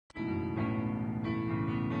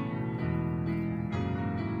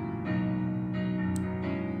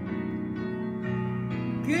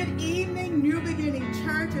Good evening, New Beginning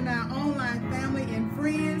Church and our online family and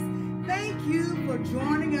friends. Thank you for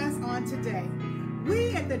joining us on today.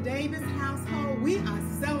 We at the Davis household, we are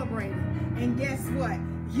celebrating. And guess what?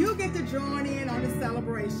 You get to join in on the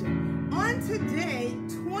celebration. On today,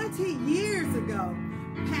 20 years ago,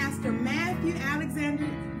 Pastor Matthew Alexander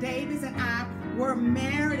Davis and I were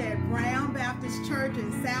married at Brown Baptist Church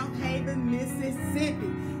in South Haven, Mississippi.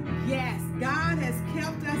 Yes, God has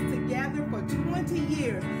kept us together for 20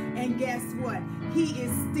 years. And guess what? He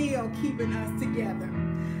is still keeping us together.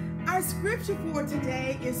 Our scripture for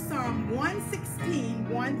today is Psalm 116,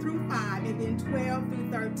 1 through 5, and then 12 through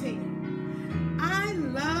 13. I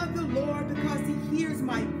love the Lord because he hears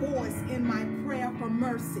my voice in my prayer for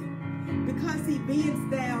mercy. Because he bends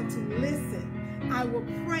down to listen, I will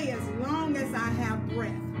pray as long as I have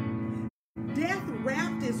breath. Death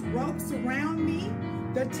wrapped its ropes around me.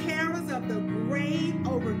 The terrors of the grave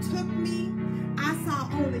overtook me. I saw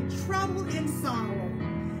only trouble and sorrow.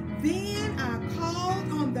 Then I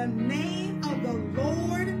called on the name of the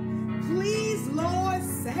Lord. Please, Lord,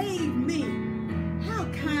 save me. How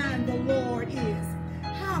kind the Lord is.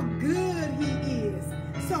 How good he is.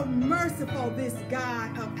 So merciful, this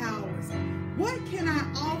God of ours. What can I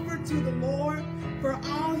offer to the Lord for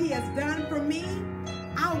all he has done for me?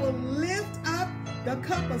 I will lift up the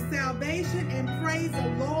cup of salvation and praise the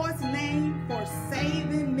Lord's name for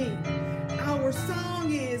saving me. Our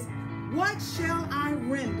song is, what shall I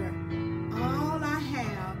render? All I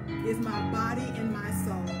have is my body and my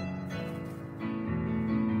soul.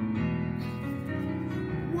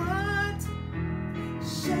 What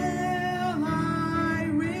shall I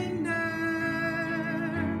render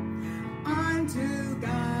unto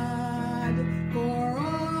God for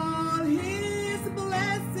all his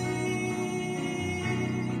blessings?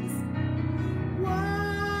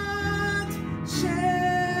 What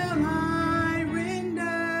shall I render?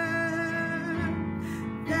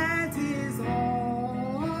 That is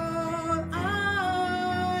all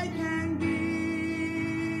I can give.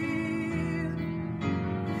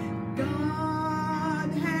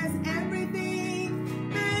 God has everything,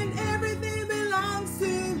 and everything belongs to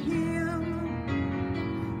him.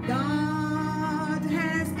 God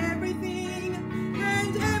has everything,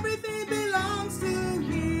 and everything belongs to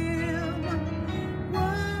him.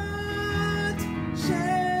 What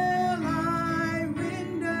shall I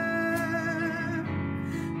render?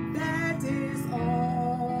 That is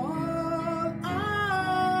all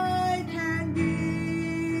I can give.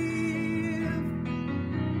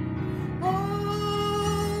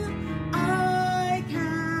 All I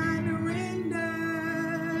can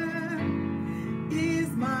render is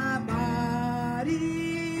my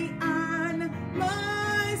body and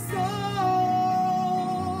my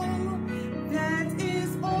soul. That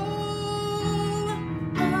is all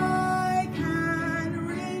I can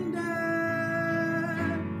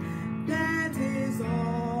render. That is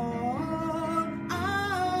all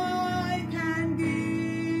I can give.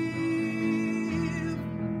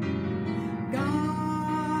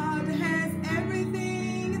 God has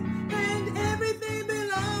everything, and everything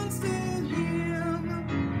belongs to him.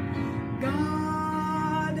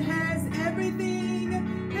 God has everything,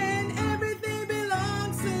 and everything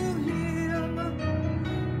belongs to him.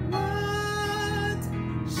 What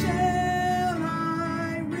shall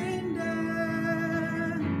I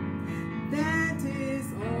render? That is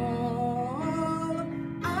all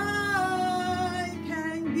I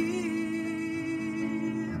can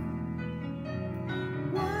give.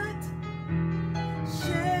 What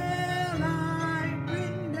shall I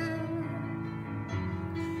render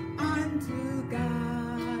unto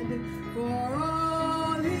God for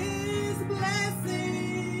all his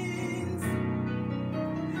blessings?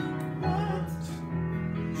 What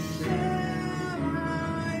shall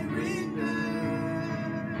I render?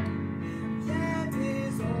 That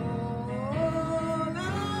is all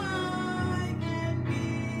I can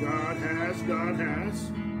give. God has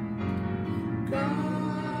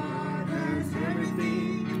God has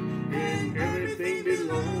everything, and everything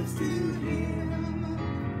belongs to him.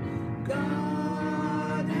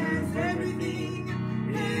 God has everything,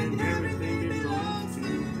 and everything belongs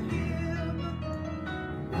to him.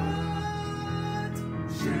 What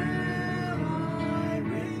shall I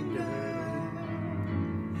render?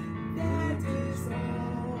 That is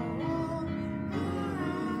all I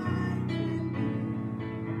can give.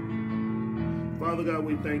 Father God,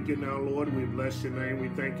 we thank you now, Lord. We bless your name. We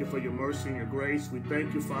thank you for your mercy and your grace. We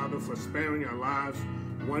thank you, Father, for sparing our lives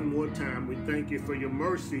one more time. We thank you for your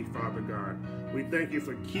mercy, Father God. We thank you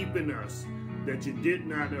for keeping us, that you did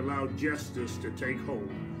not allow justice to take hold.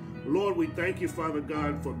 Lord, we thank you, Father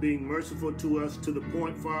God, for being merciful to us to the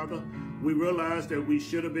point, Father, We realize that we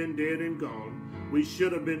should have been dead and gone. We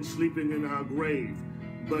should have been sleeping in our grave.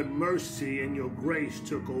 But mercy and your grace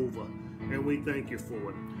took over, and we thank you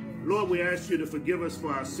for it. Lord, we ask you to forgive us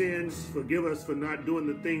for our sins. Forgive us for not doing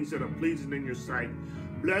the things that are pleasing in your sight.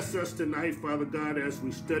 Bless us tonight, Father God, as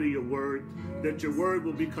we study your word, that your word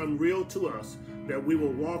will become real to us, that we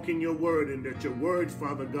will walk in your word, and that your word,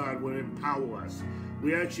 Father God, will empower us.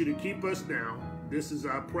 We ask you to keep us now. This is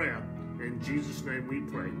our prayer. In Jesus' name we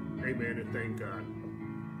pray. Amen and thank God.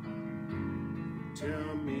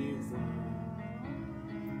 Tell me why.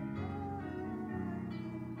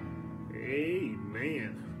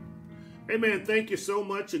 Amen. Amen. Thank you so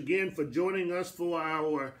much again for joining us for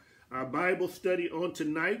our Bible study on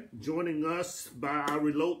tonight. Joining us by our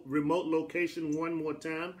remote location one more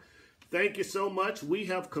time. Thank you so much. We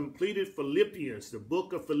have completed Philippians, the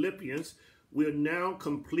book of Philippians. We're now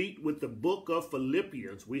complete with the book of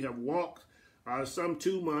Philippians. We have walked some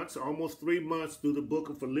 2 months, almost 3 months through the book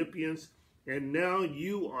of Philippians. And now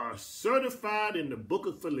you are certified in the book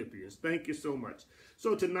of Philippians. Thank you so much.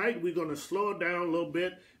 So tonight we're going to slow it down a little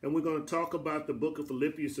bit, and we're going to talk about the book of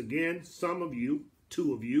Philippians again. Some of you,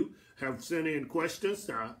 2 of you, have sent in questions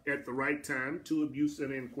at the right time. 2 of you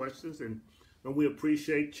sent in questions, and we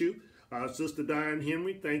appreciate you. Sister Diane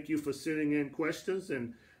Henry, thank you for sending in questions.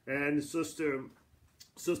 And Sister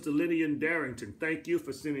Lillian Darrington, thank you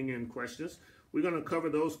for sending in questions. We're going to cover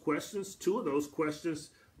those questions. 2 of those questions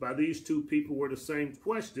by these 2 people were the same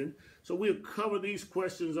question. So we'll cover these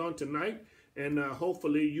questions on tonight, and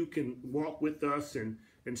hopefully you can walk with us and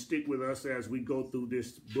stick with us as we go through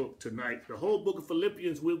this book tonight. The whole book of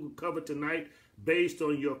Philippians we will cover tonight based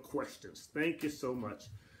on your questions. Thank you so much.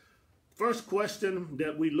 First question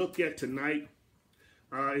that we look at tonight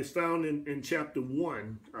is found in chapter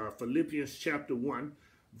 1, Philippians chapter 1,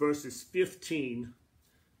 verses 15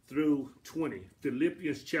 through 20.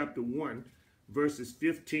 Philippians chapter 1, verses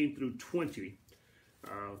 15 through 20.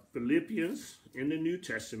 Philippians in the New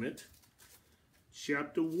Testament,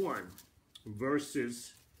 chapter 1,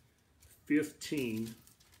 verses 15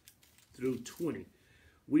 through 20.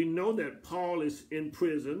 We know that Paul is in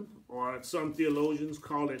prison, or some theologians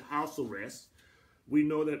call it house arrest. We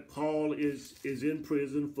know that Paul is in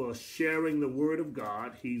prison for sharing the word of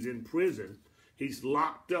God. He's in prison. He's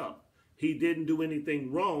locked up. He didn't do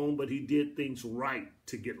anything wrong, but he did things right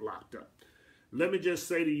to get locked up. Let me just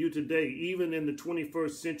say to you today, even in the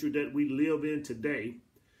 21st century that we live in today,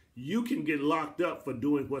 you can get locked up for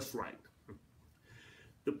doing what's right.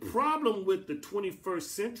 The problem with the 21st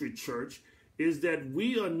century church is that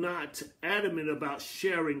we are not adamant about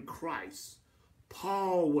sharing Christ.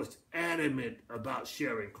 Paul was adamant about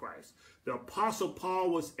sharing Christ. The Apostle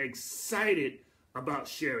Paul was excited about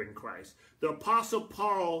sharing Christ. The Apostle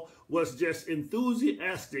Paul was just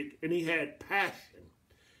enthusiastic, and he had passion.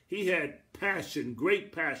 He had passion,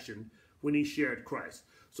 great passion, when he shared Christ.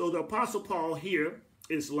 So the Apostle Paul here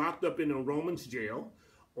is locked up in a Roman's jail,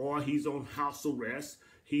 or he's on house arrest.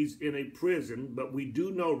 He's in a prison, but we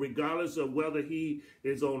do know, regardless of whether he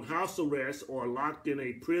is on house arrest or locked in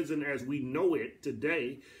a prison as we know it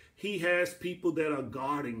today, he has people that are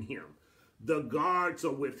guarding him. The guards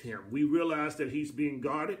are with him. We realize that he's being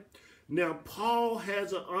guarded. Now, Paul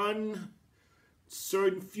has an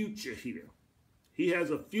uncertain future here. He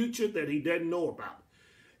has a future that he doesn't know about.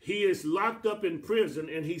 He is locked up in prison,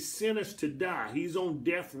 and he's sentenced to die. He's on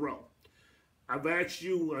death row. I've asked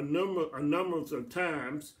you a number of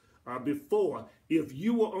times before, if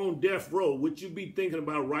you were on death row, would you be thinking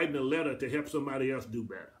about writing a letter to help somebody else do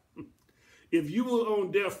better? If you were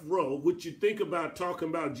on death row, would you think about talking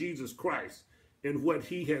about Jesus Christ and what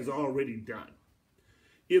he has already done?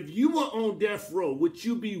 If you were on death row, would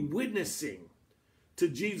you be witnessing to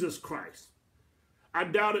Jesus Christ? I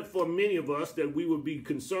doubt it for many of us that we would be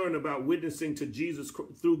concerned about witnessing to Jesus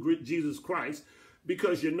through Jesus Christ,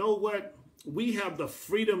 because you know what? We have the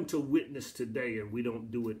freedom to witness today, and we don't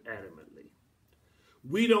do it adamantly.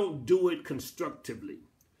 We don't do it constructively.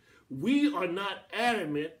 We are not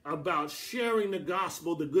adamant about sharing the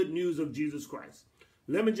gospel, the good news of Jesus Christ.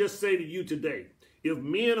 Let me just say to you today, if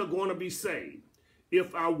men are going to be saved,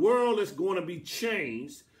 if our world is going to be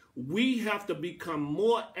changed, we have to become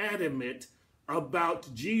more adamant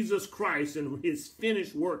about Jesus Christ and his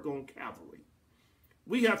finished work on Calvary.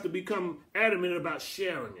 We have to become adamant about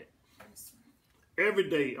sharing it. Every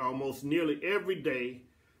day, almost nearly every day,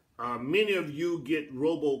 many of you get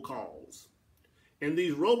robocalls. And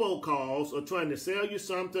these robocalls are trying to sell you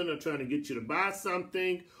something, or trying to get you to buy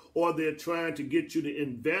something, or they're trying to get you to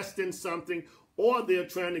invest in something, or they're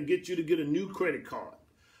trying to get you to get a new credit card.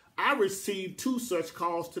 I received 2 such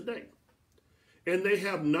calls today. And they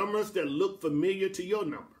have numbers that look familiar to your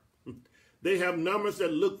number. They have numbers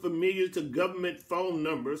that look familiar to government phone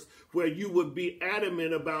numbers where you would be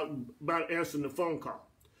adamant about answering the phone call.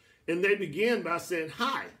 And they begin by saying,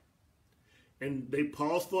 hi. And they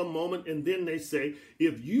pause for a moment, and then they say,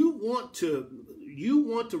 if you want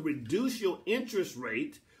to reduce your interest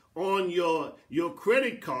rate on your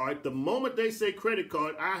credit card, the moment they say credit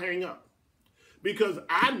card, I hang up. Because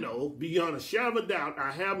I know, beyond a shadow of a doubt,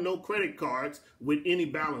 I have no credit cards with any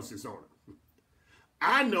balances on them.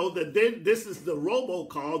 I know that this is the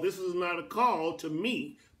robocall. This is not a call to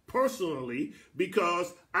me personally,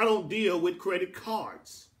 because I don't deal with credit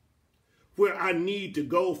cards where I need to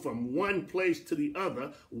go from one place to the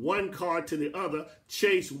other, one card to the other,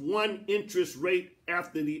 chase one interest rate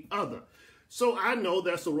after the other. So I know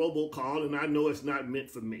that's a robocall, and I know it's not meant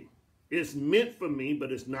for me. It's meant for me,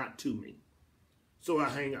 but it's not to me. So I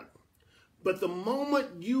hang up. But the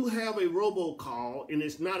moment you have a robocall and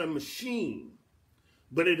it's not a machine,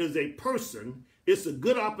 but it is a person, it's a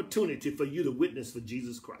good opportunity for you to witness for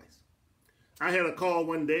Jesus Christ. I had a call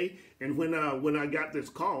one day, and when I got this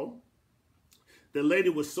call, the lady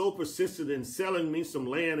was so persistent in selling me some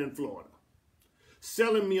land in Florida,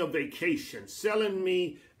 selling me a vacation, selling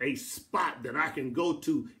me a spot that I can go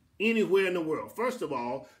to anywhere in the world. First of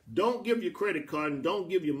all, don't give your credit card and don't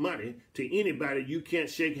give your money to anybody you can't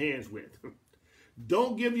shake hands with.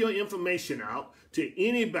 Don't give your information out to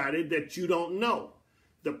anybody that you don't know.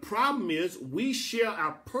 The problem is we share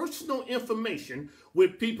our personal information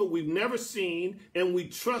with people we've never seen, and we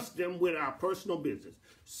trust them with our personal business.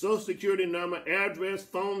 Social security number, address,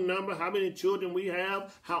 phone number, how many children we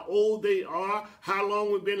have, how old they are, how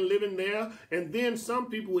long we've been living there, and then some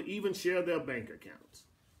people will even share their bank accounts.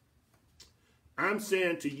 I'm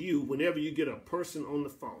saying to you, whenever you get a person on the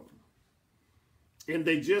phone and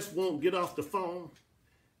they just won't get off the phone,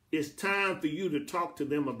 it's time for you to talk to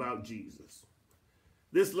them about Jesus.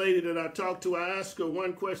 This lady that I talked to, I asked her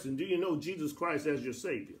one question. Do you know Jesus Christ as your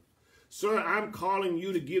Savior? Sir, I'm calling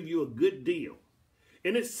you to give you a good deal.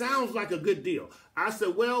 And it sounds like a good deal. I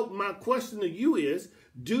said, well, my question to you is,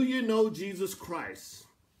 do you know Jesus Christ?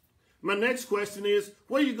 My next question is,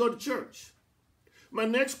 where you go to church? My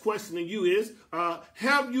next question to you is,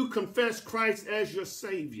 have you confessed Christ as your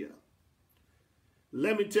Savior?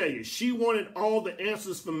 Let me tell you, she wanted all the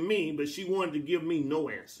answers from me, but she wanted to give me no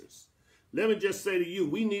answers. Let me just say to you,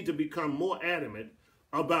 we need to become more adamant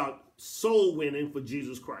about soul winning for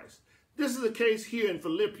Jesus Christ. This is the case here in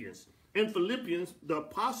Philippians. In Philippians, the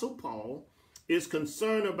Apostle Paul is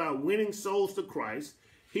concerned about winning souls to Christ.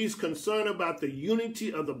 He's concerned about the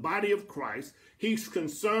unity of the body of Christ. He's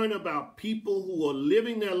concerned about people who are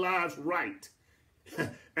living their lives right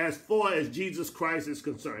as far as Jesus Christ is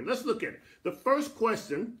concerned. Let's look at it. The first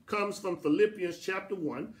question comes from Philippians chapter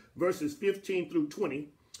 1, verses 15 through 20.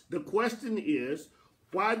 The question is,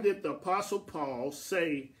 why did the Apostle Paul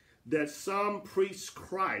say that some preach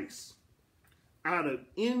Christ out of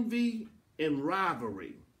envy and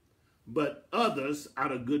rivalry, but others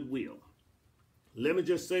out of goodwill? Let me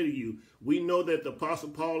just say to you, we know that the Apostle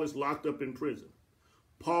Paul is locked up in prison.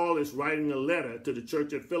 Paul is writing a letter to the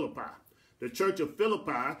church at Philippi. The church of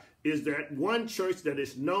Philippi is that one church that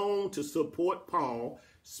is known to support Paul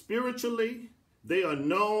spiritually. They are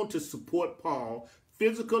known to support Paul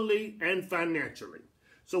physically and financially.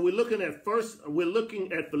 So we're looking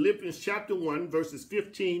at Philippians chapter 1, verses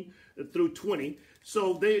 15 through 20.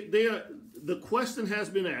 So the question has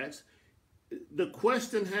been asked. The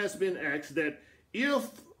question has been asked that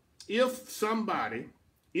if somebody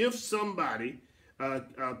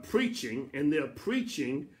preaching, and they're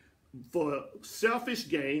preaching for selfish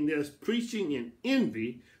gain, they're preaching in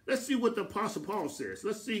envy. Let's see what the Apostle Paul says.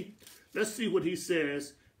 Let's see what he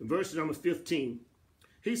says in verse number 15.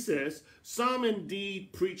 He says, some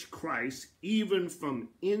indeed preach Christ even from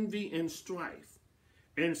envy and strife,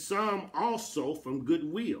 and some also from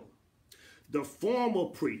goodwill. The former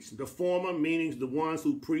preach, the former meaning the ones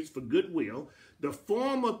who preach for goodwill, the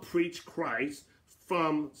former preach Christ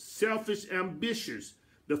from selfish ambitions.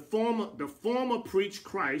 The former preach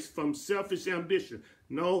Christ from selfish ambition.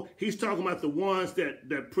 No, he's talking about the ones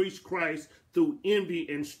that preach Christ through envy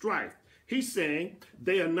and strife. He's saying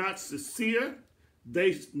they are not sincere.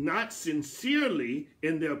 They not sincerely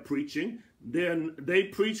in their preaching. They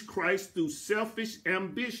preach Christ through selfish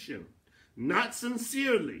ambition, not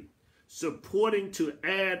sincerely, supposing to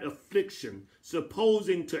add affliction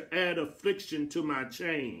to my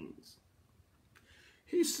chains.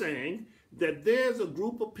 He's saying that there's a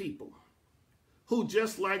group of people who,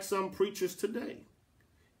 just like some preachers today,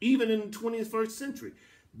 even in the 21st century,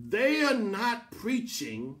 they are not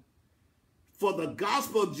preaching for the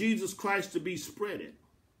gospel of Jesus Christ to be spreaded.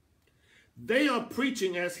 They are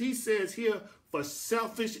preaching, as he says here, for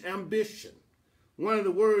selfish ambition. One of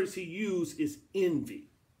the words he used is envy.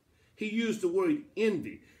 He used the word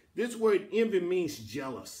envy. This word envy means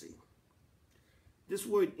jealousy. This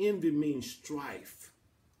word envy means strife.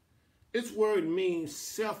 This word means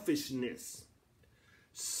selfishness.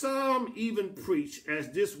 Some even preach, as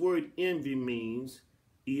this word envy means,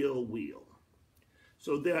 ill will.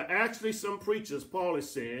 So there are actually some preachers, Paul is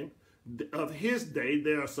saying, of his day,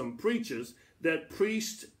 there are some preachers that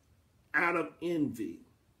preached out of envy,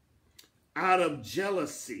 out of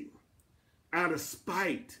jealousy, out of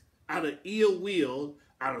spite, out of ill will,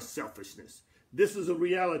 out of selfishness. This is a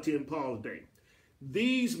reality in Paul's day.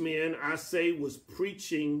 These men, I say, was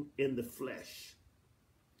preaching in the flesh.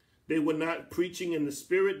 They were not preaching in the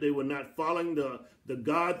spirit. They were not following the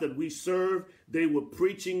God that we serve. They were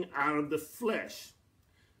preaching out of the flesh.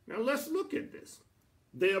 Now let's look at this.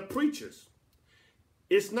 They are preachers.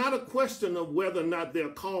 It's not a question of whether or not they're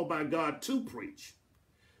called by God to preach.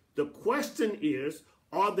 The question is,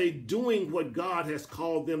 are they doing what God has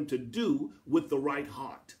called them to do with the right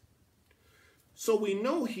heart? So we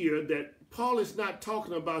know here that Paul is not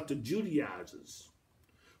talking about the Judaizers.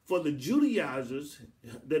 For the Judaizers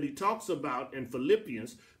that he talks about in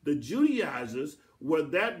Philippians, the Judaizers were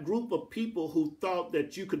that group of people who thought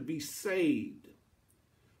that you could be saved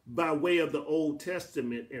by way of the Old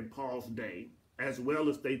Testament in Paul's day, as well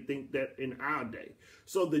as they think that in our day.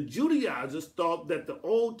 So the Judaizers thought that the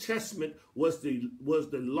Old Testament was the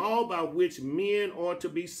law by which men ought to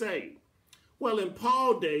be saved. Well, in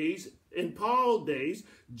Paul's days,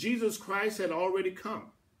 Jesus Christ had already come.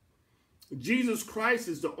 Jesus Christ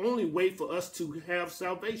is the only way for us to have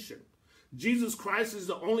salvation. Jesus Christ is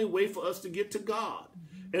the only way for us to get to God.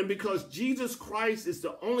 And because Jesus Christ is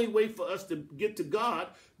the only way for us to get to God,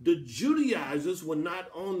 the Judaizers were not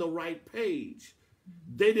on the right page.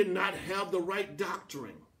 They did not have the right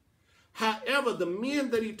doctrine. However, the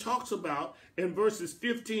men that he talks about in verses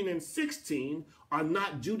 15 and 16 are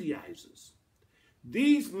not Judaizers.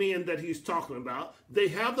 These men that he's talking about, they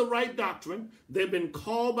have the right doctrine. They've been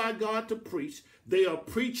called by God to preach. They are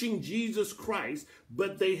preaching Jesus Christ,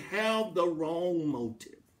 but they have the wrong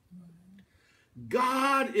motive.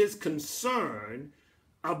 God is concerned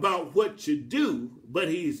about what you do, but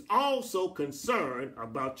he's also concerned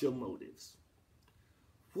about your motives.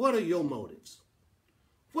 What are your motives?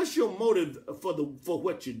 What's your motive for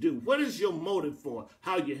what you do? What is your motive for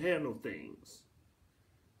how you handle things?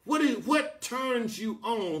 What turns you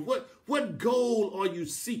on? What goal are you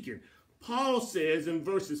seeking? Paul says in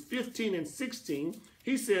verses 15 and 16,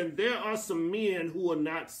 he said, there are some men who are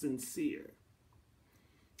not sincere.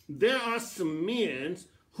 There are some men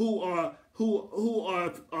who are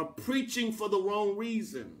preaching for the wrong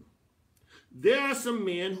reason. There are some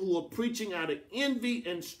men who are preaching out of envy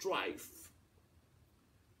and strife.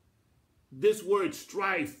 This word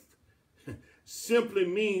strife simply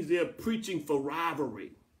means they're preaching for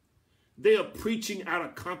rivalry. They are preaching out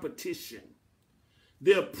of competition.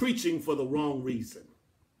 They're preaching for the wrong reason.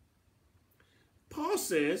 Paul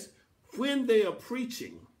says when they are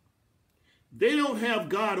preaching, they don't have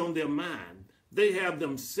God on their mind. They have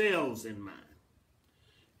themselves in mind.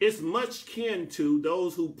 It's much kin to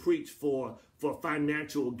those who preach for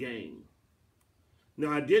financial gain.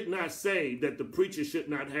 Now, I did not say that the preacher should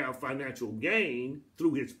not have financial gain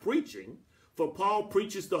through his preaching. For Paul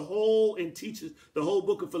preaches the whole and teaches the whole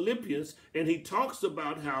book of Philippians, and he talks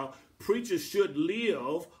about how preachers should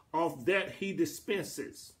live off that he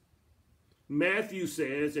dispenses. Matthew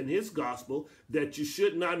says in his gospel that you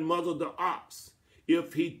should not muzzle the ox.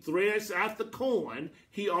 If he threads out the corn,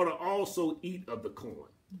 he ought to also eat of the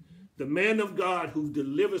corn. Mm-hmm. The man of God who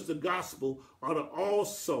delivers the gospel ought to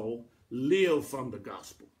also live from the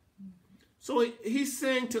gospel. Mm-hmm. So he's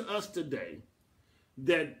saying to us today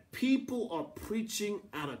that people are preaching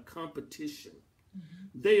out of competition.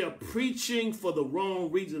 Mm-hmm. They are preaching for the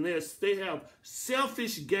wrong reason. They have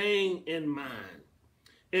selfish gain in mind.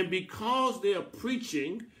 And because they are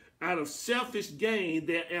preaching out of selfish gain,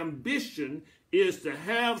 their ambition is to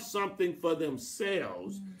have something for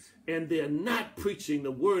themselves. Mm-hmm. And they're not preaching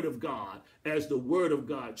the word of God as the word of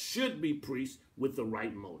God should be preached with the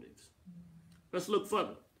right motives. Mm-hmm. Let's look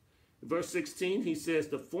further. Verse 16, he says,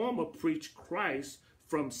 the former preach Christ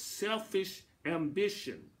from selfish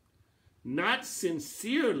ambition, not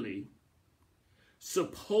sincerely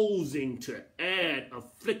supposing to add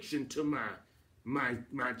affliction to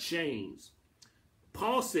my chains.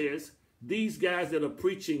 Paul says these guys that are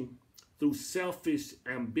preaching through selfish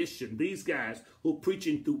ambition, these guys who are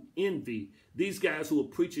preaching through envy, these guys who are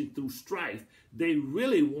preaching through strife, they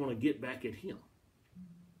really want to get back at him.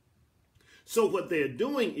 So what they're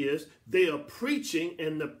doing is they are preaching,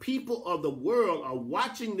 and the people of the world are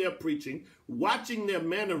watching their preaching, watching their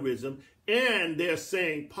mannerism, and they're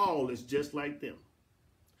saying Paul is just like them.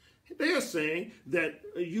 They are saying that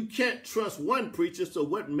you can't trust one preacher, so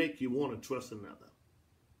what make you want to trust another?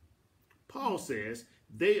 Paul says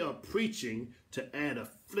they are preaching to add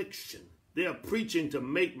affliction. They are preaching to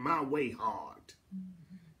make my way hard.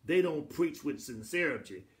 They don't preach with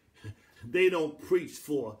sincerity. They don't preach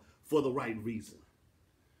for the right reason.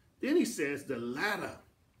 Then he says the latter.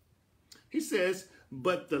 He says,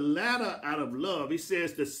 but the latter out of love. He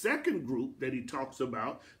says the second group that he talks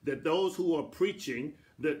about, that those who are preaching,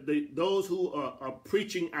 those who are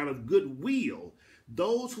preaching out of goodwill,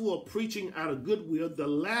 those who are preaching out of goodwill, the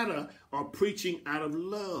latter are preaching out of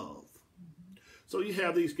love. So you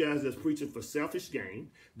have these guys that's preaching for selfish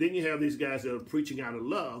gain. Then you have these guys that are preaching out of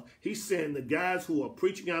love. He's saying the guys who are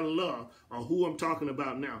preaching out of love are who I'm talking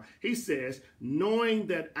about now. He says, knowing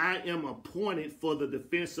that I am appointed for the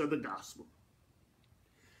defense of the gospel.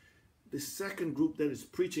 The second group that is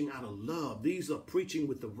preaching out of love, these are preaching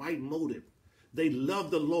with the right motive. They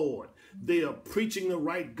love the Lord. They are preaching the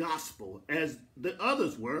right gospel as the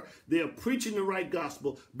others were. They are preaching the right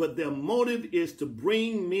gospel, but their motive is to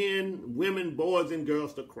bring men, women, boys, and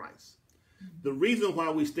girls to Christ. The reason why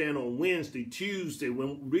we stand on Wednesday, Tuesday,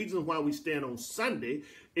 reason why we stand on Sunday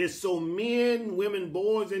is so men, women,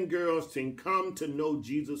 boys, and girls can come to know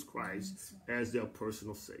Jesus Christ as their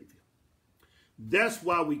personal Savior. That's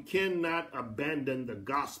why we cannot abandon the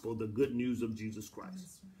gospel, the good news of Jesus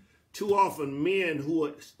Christ. Too often men who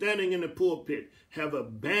are standing in the pulpit have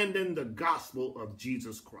abandoned the gospel of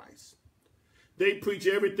Jesus Christ. They preach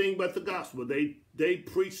everything but the gospel. They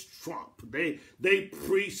preach Trump. They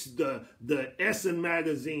preach the Essen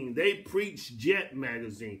magazine. They preach Jet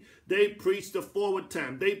magazine. They preach the Forward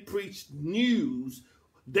Time. They preach news.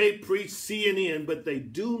 They preach CNN, but they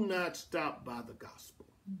do not stop by the gospel.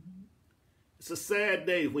 It's a sad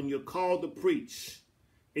day when you're called to preach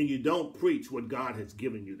and you don't preach what God has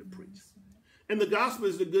given you to preach. And the gospel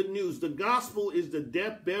is the good news. The gospel is the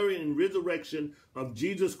death, burial, and resurrection of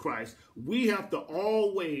Jesus Christ. We have to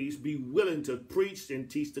always be willing to preach and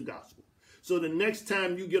teach the gospel. So the next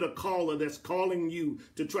time you get a caller that's calling you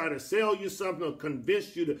to try to sell you something or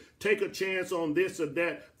convince you to take a chance on this or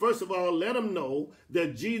that, first of all, let them know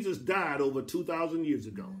that Jesus died over 2,000 years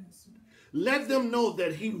ago. Let them know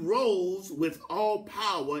that he rose with all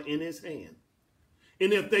power in his hand.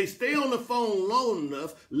 And if they stay on the phone long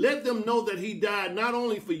enough, let them know that he died not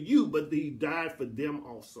only for you, but he died for them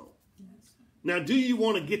also. Yes. Now, do you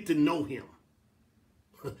want to get to know him?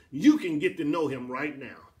 You can get to know him right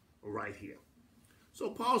now, right here. So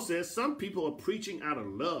Paul says some people are preaching out of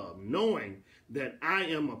love, knowing that I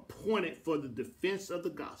am appointed for the defense of the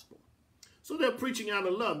gospel. So they're preaching out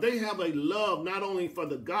of love. They have a love not only for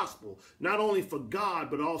the gospel, not only for God,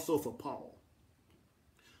 but also for Paul.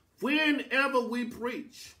 Whenever we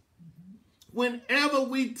preach, whenever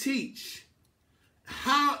we teach,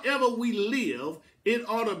 however we live, it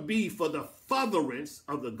ought to be for the furtherance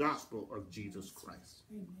of the gospel of Jesus Christ.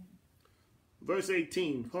 Amen. Verse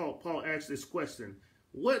 18, Paul asks this question,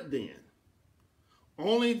 what then?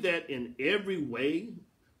 Only that in every way,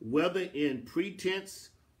 whether in pretense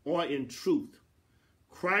or in truth,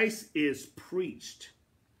 Christ is preached.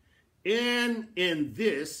 And in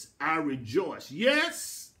this I rejoice.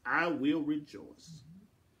 Yes, I will rejoice.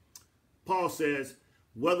 Paul says,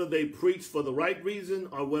 whether they preach for the right reason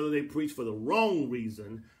or whether they preach for the wrong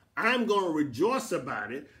reason, I'm going to rejoice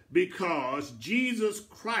about it because Jesus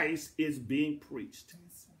Christ is being preached.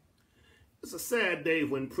 It's a sad day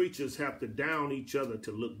when preachers have to down each other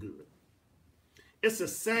to look good. It's a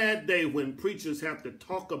sad day when preachers have to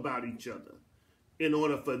talk about each other in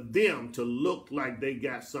order for them to look like they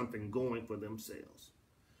got something going for themselves.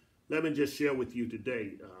 Let me just share with you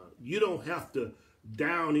today, you don't have to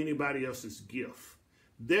down anybody else's gift.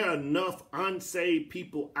 There are enough unsaved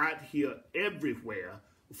people out here everywhere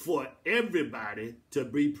for everybody to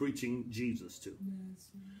be preaching Jesus to.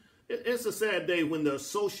 Yes. It's a sad day when the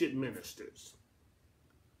associate ministers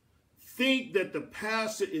think that the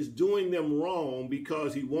pastor is doing them wrong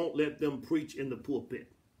because he won't let them preach in the pulpit.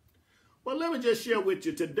 Well, let me just share with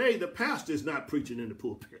you today, the pastor is not preaching in the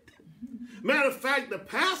pulpit. Matter of fact, the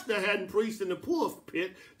pastor hadn't preached in the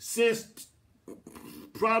pulpit since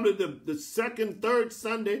probably the second, third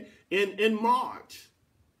Sunday in March.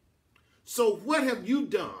 So what have you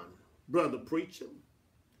done, brother preacher?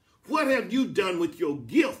 What have you done with your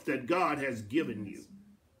gift that God has given you?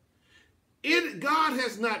 God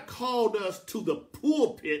has not called us to the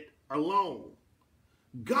pulpit alone.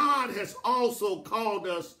 God has also called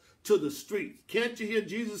us to the streets. Can't you hear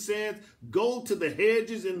Jesus saying, go to the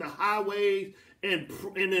hedges and the highways and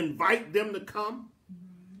invite them to come?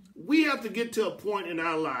 We have to get to a point in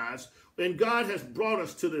our lives, and God has brought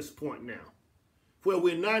us to this point now, where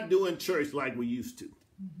we're not doing church like we used to.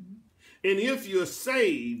 And if you're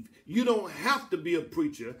saved, you don't have to be a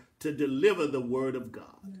preacher to deliver the word of God.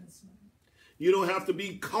 You don't have to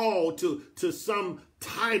be called to some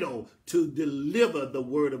title to deliver the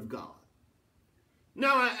word of God.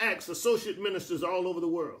 Now I ask associate ministers all over the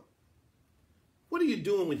world, what are you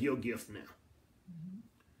doing with your gift now?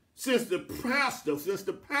 Since the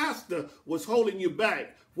pastor was holding you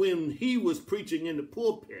back when he was preaching in the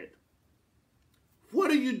pulpit,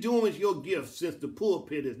 what are you doing with your gift since the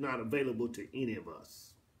pulpit is not available to any of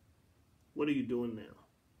us? What are you doing now?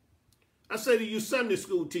 I say to you, Sunday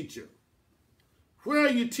school teacher, where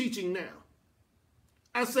are you teaching now?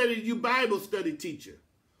 I say to you, Bible study teacher,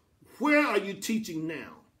 where are you teaching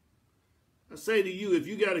now? I say to you, if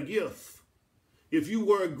you got a gift, if you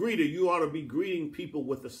were a greeter, you ought to be greeting people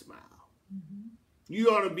with a smile. You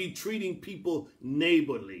ought to be treating people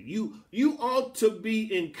neighborly. You ought to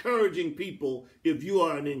be encouraging people if you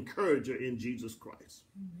are an encourager in Jesus Christ.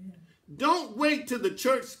 Amen. Don't wait till the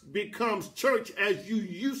church becomes church as you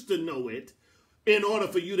used to know it in order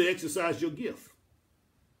for you to exercise your gift.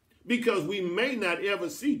 Because we may not ever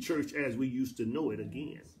see church as we used to know it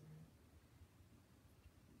again.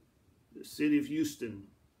 The city of Houston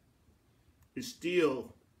is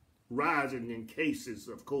still rising in cases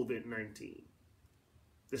of COVID-19.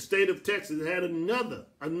 The state of Texas had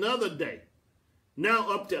another day, now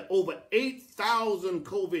up to over 8,000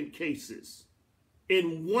 COVID cases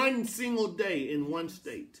in one single day in one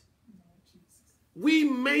state. We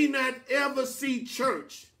may not ever see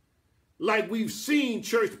church like we've seen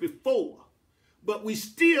church before, but we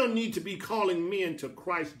still need to be calling men to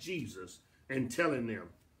Christ Jesus and telling them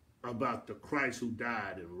about the Christ who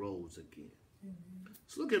died and rose again.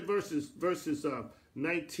 Let's look at verses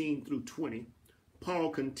 19 through 20.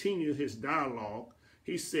 Paul continues his dialogue.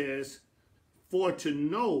 He says, for to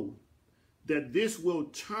know that this will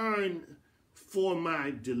turn for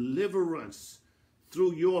my deliverance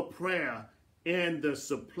through your prayer and the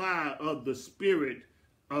supply of the Spirit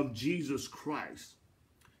of Jesus Christ.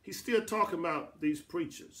 He's still talking about these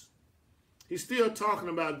preachers. He's still talking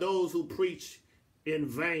about those who preach in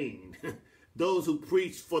vain, those who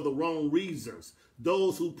preach for the wrong reasons,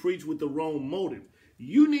 those who preach with the wrong motive.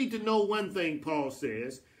 You need to know one thing, Paul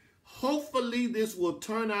says. Hopefully this will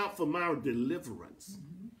turn out for my deliverance.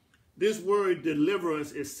 This word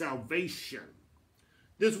deliverance is salvation.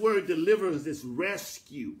 This word deliverance is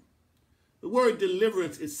rescue. The word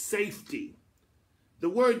deliverance is safety. The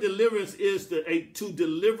word deliverance is to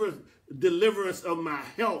deliverance of my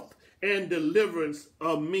health and deliverance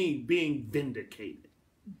of me being vindicated.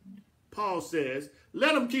 Paul says,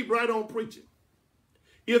 let them keep right on preaching.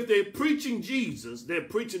 If they're preaching Jesus, they're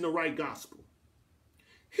preaching the right gospel.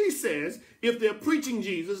 He says, if they're preaching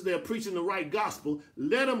Jesus, they're preaching the right gospel.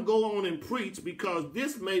 Let them go on and preach, because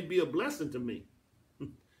this may be a blessing to me.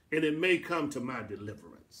 And it may come to my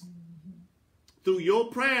deliverance. Through your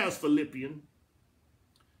prayers, Philippians,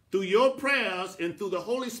 through your prayers and through the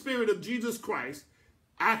Holy Spirit of Jesus Christ,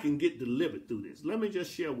 I can get delivered through this. Let me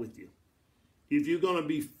just share with you. If you're going to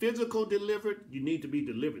be physical delivered, you need to be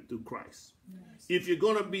delivered through Christ. Yes. If you're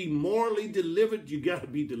going to be morally delivered, you got to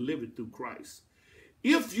be delivered through Christ.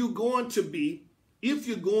 If you're going to be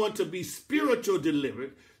spiritual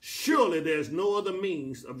delivered, surely there's no other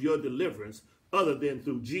means of your deliverance other than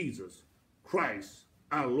through Jesus Christ,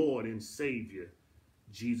 our Lord and Savior,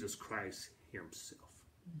 Jesus Christ himself.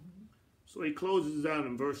 So he closes out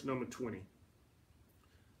in verse number 20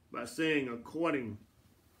 by saying, according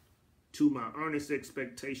to my earnest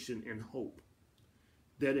expectation and hope,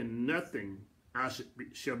 that in nothing I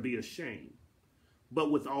shall be ashamed,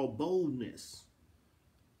 but with all boldness,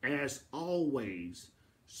 as always,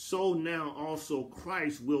 so now also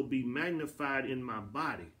Christ will be magnified in my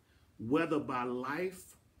body, whether by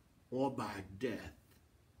life or by death.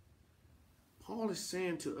 Paul is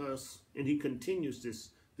saying to us, and he continues this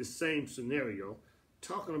same scenario,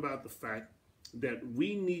 talking about the fact that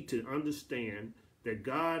we need to understand that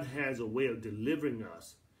God has a way of delivering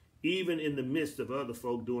us, even in the midst of other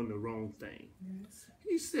folk doing the wrong thing. Yes.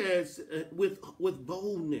 He says, with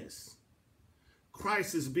boldness,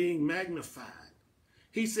 Christ is being magnified.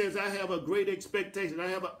 He says, I have a great expectation. I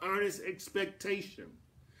have an earnest expectation.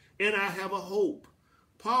 And I have a hope.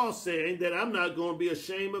 Paul's saying that I'm not going to be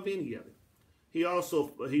ashamed of any of it.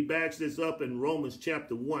 He backs this up in Romans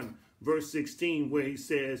chapter 1, verse 16, where he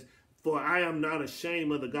says, for I am not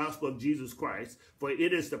ashamed of the gospel of Jesus Christ, for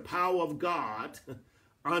it is the power of God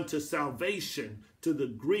unto salvation to the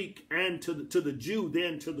Greek and to the Jew,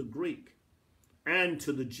 then to the Greek and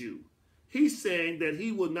to the Jew. He's saying that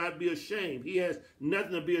he will not be ashamed. He has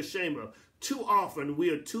nothing to be ashamed of. Too often we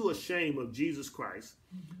are too ashamed of Jesus Christ.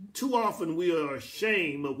 Too often we are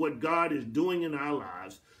ashamed of what God is doing in our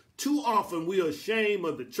lives. Too often we are ashamed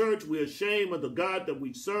of the church. We are ashamed of the God that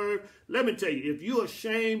we serve. Let me tell you, if you're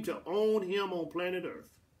ashamed to own him on planet Earth,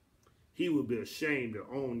 he will be ashamed to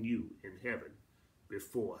own you in heaven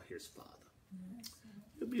before his Father.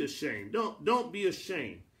 You'll be ashamed. Don't be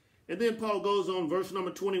ashamed. And then Paul goes on, verse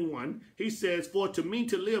number 21. He says, for to me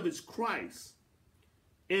to live is Christ,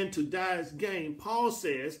 and to die is gain. Paul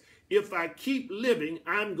says, if I keep living,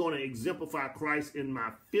 I'm going to exemplify Christ in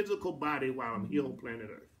my physical body while I'm here on planet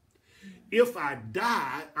Earth. If I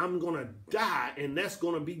die, I'm going to die, and that's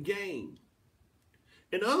going to be gain.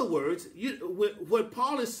 In other words, what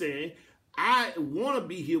Paul is saying, I want to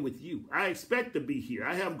be here with you. I expect to be here.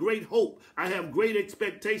 I have great hope. I have great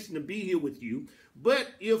expectation to be here with you. But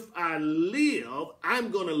if I live, I'm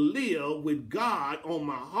going to live with God on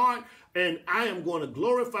my heart, and I am going to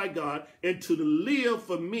glorify God, and to live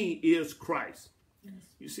for me is Christ. Yes.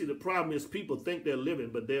 You see, the problem is people think they're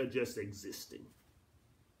living, but they're just existing.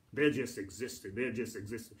 They're just existing. They're just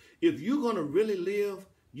existing. If you're going to really live,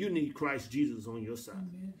 you need Christ Jesus on your side.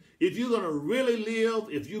 Amen. If you're going to really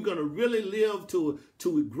live, to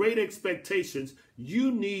great expectations,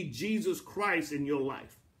 you need Jesus Christ in your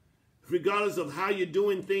life. Regardless of how you're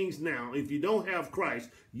doing things now, if you don't have Christ,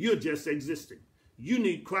 you're just existing. You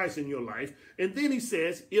need Christ in your life. And then he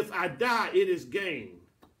says, if I die, it is gain.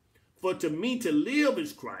 For to me to live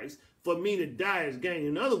is Christ, for me to die is gain.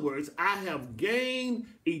 In other words, I have gained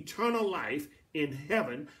eternal life in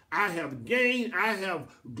heaven. I have a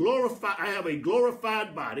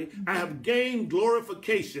glorified body. I have gained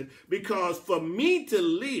glorification, because for me to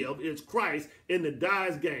live is Christ and to die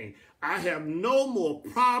is gain. I have no more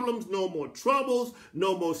problems, no more troubles,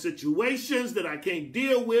 no more situations that I can't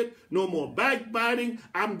deal with, no more backbiting.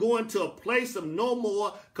 I'm going to a place of no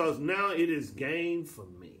more, because now it is gain for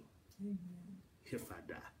me. If I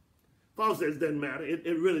die. Paul says it doesn't matter.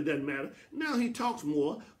 It really doesn't matter. Now he talks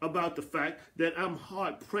more about the fact that I'm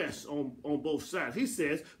hard pressed on both sides. He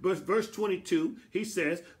says, verse 22, he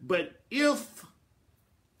says, but if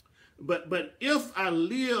I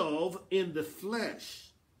live in the flesh,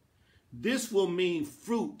 this will mean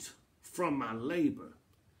fruit from my labor.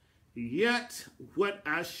 Yet what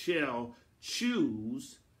I shall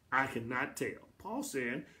choose, I cannot tell. Paul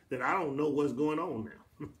saying that I don't know what's going on now.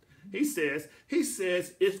 He says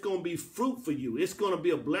it's going to be fruit for you. It's going to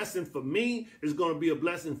be a blessing for me. It's going to be a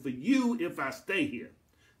blessing for you if I stay here.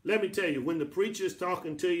 Let me tell you, when the preacher is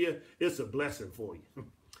talking to you, it's a blessing for you.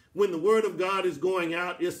 When the word of God is going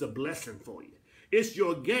out, it's a blessing for you. It's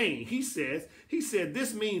your gain. He said,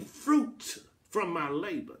 this means fruit from my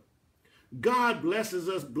labor. God blesses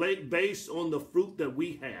us based on the fruit that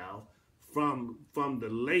we have from the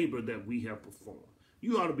labor that we have performed.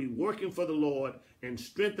 You ought to be working for the Lord and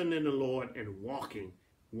strengthening the Lord and walking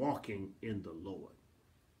in the Lord.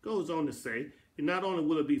 Goes on to say, not only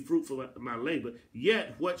will it be fruitful at my labor,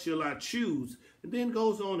 yet what shall I choose? And then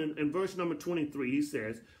goes on in verse number 23, he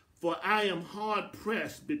says, for I am hard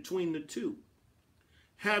pressed between the two,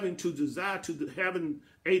 having a desire to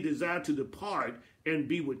depart and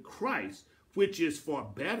be with Christ, which is far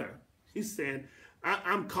better. He's saying,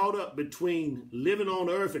 I'm caught up between living on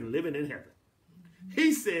earth and living in heaven.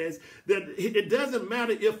 He says that it doesn't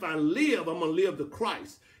matter if I live, I'm going to live to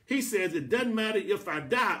Christ. He says it doesn't matter if I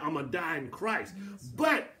die, I'm going to die in Christ.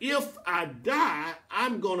 But if I die,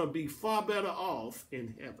 I'm going to be far better off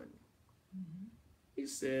in heaven. He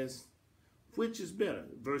says, which is better?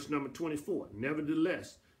 Verse number 24.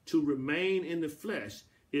 Nevertheless, to remain in the flesh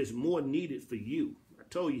is more needed for you. I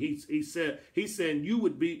told you, he's saying you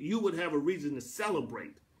would have a reason to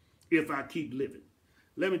celebrate if I keep living.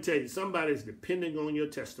 Let me tell you, somebody's depending on your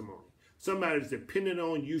testimony. Somebody's depending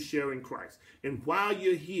on you sharing Christ. And while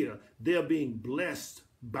you're here, they're being blessed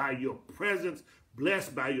by your presence,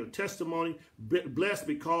 blessed by your testimony, blessed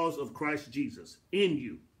because of Christ Jesus in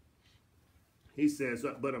you. He says,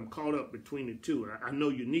 but I'm caught up between the two. I know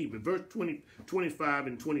you need me. Verse 25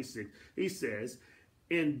 and 26, he says,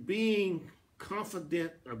 in being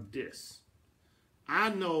confident of this, I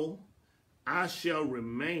know I shall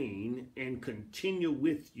remain and continue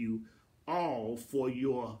with you all for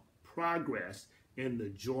your progress in the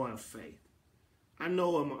joy of faith. I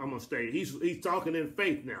know I'm going to stay. He's talking in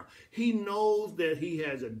faith now. He knows that he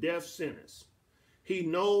has a death sentence. He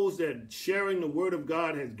knows that sharing the word of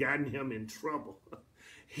God has gotten him in trouble.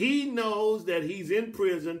 He knows that he's in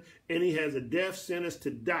prison and he has a death sentence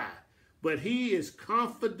to die. but he is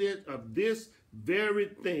confident of this very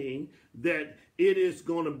thing, that it is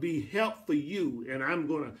going to be help for you, and I'm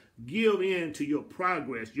going to give in to your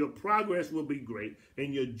progress. Your progress will be great,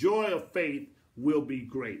 and your joy of faith will be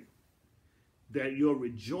great. That you're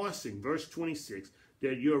rejoicing, verse 26,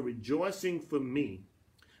 that your rejoicing for me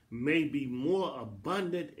may be more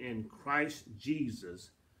abundant in Christ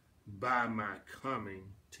Jesus by my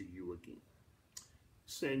coming to you again.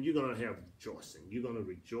 Saying you're going to have rejoicing. You're going to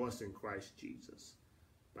rejoice in Christ Jesus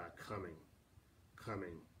by by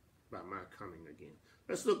my coming again.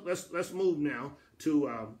 Let's move now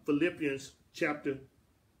to Philippians chapter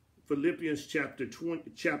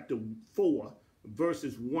 4,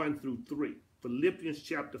 verses 1 through 3. Philippians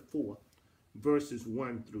chapter 4, verses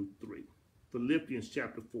 1 through 3. Philippians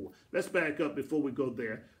chapter 4. Let's back up before we go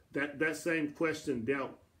there. That same question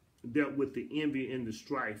dealt with the envy and the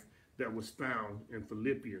strife that was found in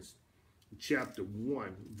Philippians chapter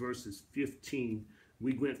 1, verses 15.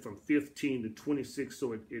 We went from 15 to 26,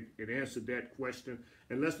 so it answered that question.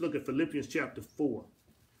 And let's look at Philippians chapter 4,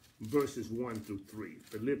 verses 1 through 3.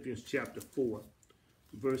 Philippians chapter 4,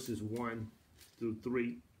 verses 1 through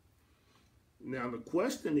 3. Now the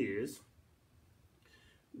question is,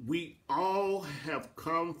 we all have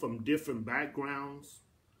come from different backgrounds.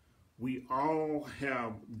 We all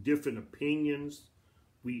have different opinions.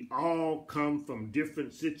 We all come from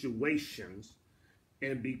different situations.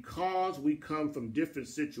 And because we come from different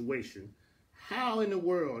situations, how in the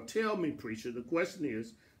world, tell me, preacher, the question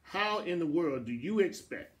is, how in the world do you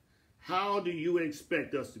expect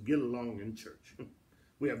us to get along in church?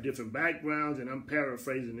 We have different backgrounds, and I'm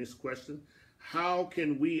paraphrasing this question. How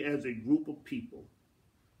can we as a group of people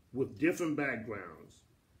with different backgrounds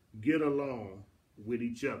get along with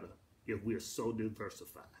each other if we're so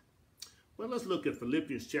diversified? Well, let's look at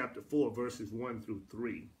Philippians chapter 4, verses 1 through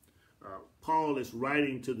 3. Paul is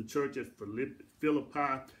writing to the church at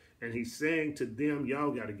Philippi, and he's saying to them, y'all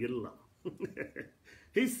got to get along.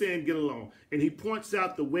 He's saying get along, and he points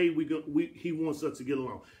out the way he wants us to get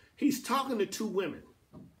along. He's talking to two women.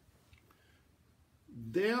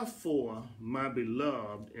 Therefore, my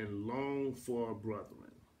beloved and longed for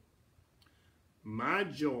brethren, my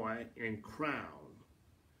joy and crown,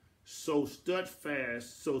 so stand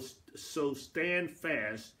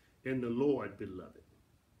fast in the Lord, beloved.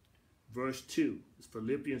 Verse 2,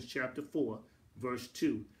 Philippians chapter 4, verse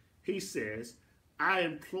 2. He says, I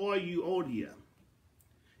implore you, Euodia,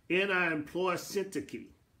 and I implore Syntyche,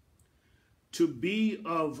 to be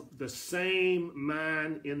of the same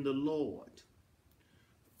mind in the Lord.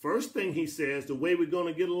 First thing he says, the way we're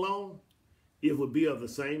going to get along, it will be of the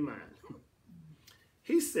same mind.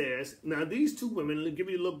 He says, now these two women, let me give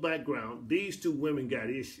you a little background. These two women got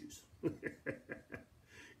issues.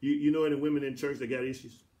 You know any women in church that got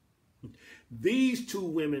issues? These two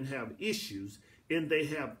women have issues, and they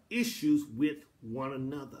have issues with one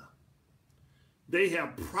another. They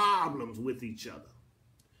have problems with each other.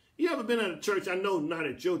 You ever been at a church? I know not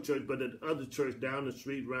at your church, but at the other church down the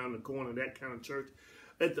street, around the corner, that kind of church.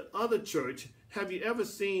 At the other church, have you ever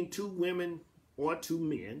seen two women or two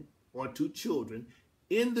men or two children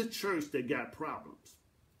in the church that got problems?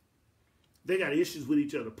 They got issues with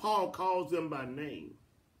each other. Paul calls them by name.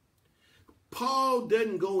 Paul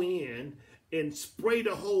doesn't go in and spray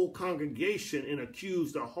the whole congregation and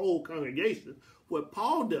accuse the whole congregation. What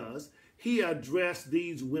Paul does, he addressed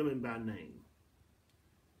these women by name.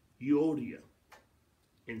 Euodia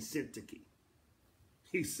and Syntyche.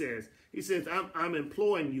 He says, I'm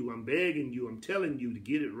imploring you, I'm begging you, I'm telling you to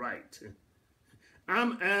get it right.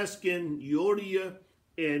 I'm asking Euodia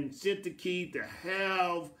and Syntyche to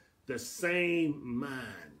have the same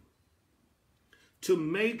mind, to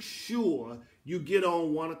make sure you get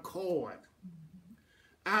on one accord.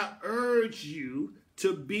 I urge you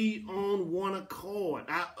to be on one accord.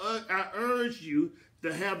 I urge you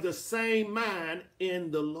to have the same mind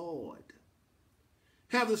in the Lord.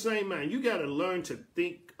 Have the same mind. You got to learn to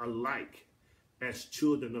think alike as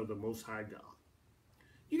children of the Most High God.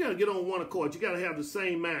 You got to get on one accord. You got to have the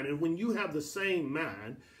same mind. And when you have the same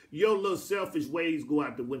mind, your little selfish ways go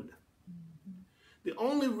out the window. The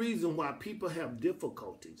only reason why people have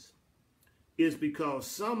difficulties is because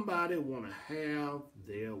somebody want to have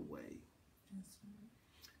their way.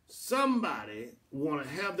 Somebody want to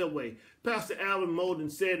have their way. Pastor Alvin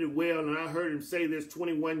Molden said it well, and I heard him say this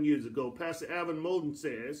 21 years ago. Pastor Alvin Molden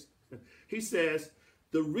says, he says,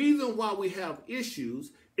 the reason why we have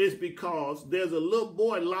issues is because there's a little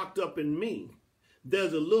boy locked up in me.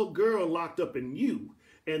 There's a little girl locked up in you.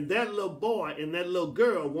 And that little boy and that little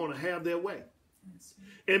girl want to have their way.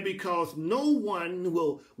 And because no one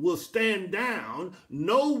will stand down,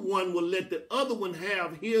 no one will let the other one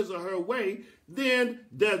have his or her way, then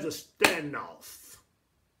there's a standoff.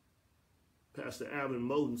 Pastor Alvin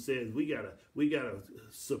Moten says we gotta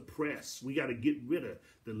suppress, we gotta get rid of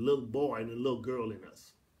the little boy and the little girl in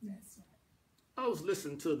us. That's right. I was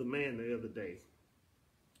listening to the man the other day,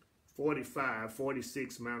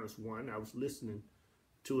 46 minus 1. I was listening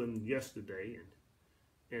to him yesterday,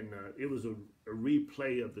 and it was a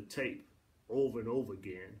replay of the tape over and over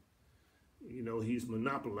again. You know, he's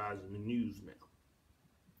monopolizing the news now.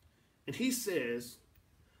 And he says,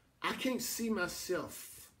 I can't see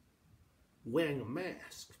myself wearing a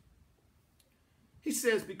mask. He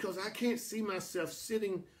says, because I can't see myself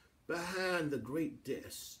sitting behind the great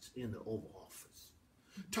desk in the Oval Office,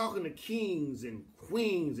 talking to kings and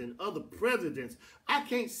queens and other presidents. I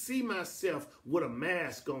can't see myself with a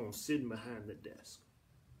mask on sitting behind the desk.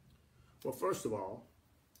 Well, first of all,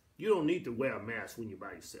 you don't need to wear a mask when you're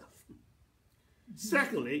by yourself.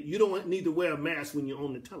 Secondly, you don't need to wear a mask when you're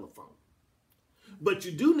on the telephone. But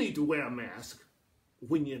you do need to wear a mask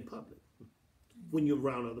when you're in public, when you're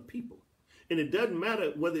around other people. And it doesn't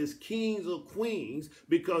matter whether it's kings or queens,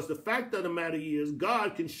 because the fact of the matter is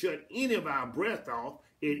God can shut any of our breath off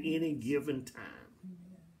at any given time.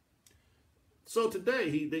 So today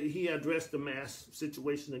he addressed the mask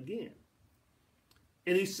situation again.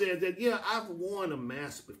 And he said that, yeah, I've worn a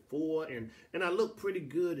mask before, and I look pretty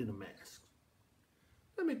good in a mask.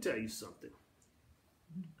 Let me tell you something.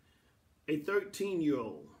 A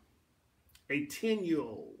 13-year-old, a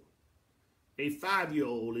 10-year-old, a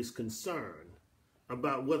 5-year-old is concerned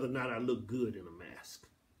about whether or not I look good in a mask.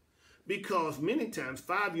 Because many times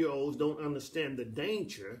 5-year-olds don't understand the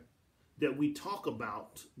danger that we talk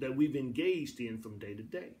about, that we've engaged in from day to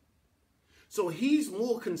day. So he's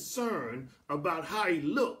more concerned about how he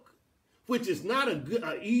look, which is not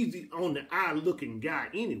a easy on the eye looking guy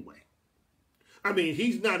anyway. I mean,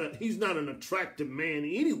 he's not an attractive man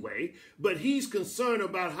anyway, but he's concerned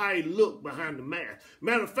about how he look behind the mask.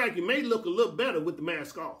 Matter of fact, he may look a little better with the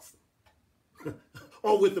mask off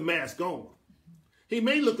or with the mask on. He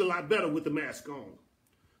may look a lot better with the mask on.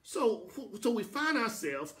 So we find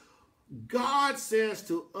ourselves, God says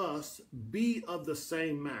to us, be of the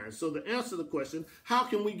same mind. So the answer to the question, how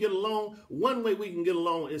can we get along? One way we can get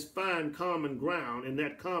along is find common ground, and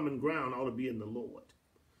that common ground ought to be in the Lord.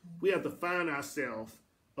 We have to find ourselves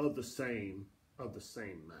of the same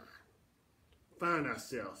mind. Find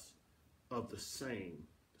ourselves of the same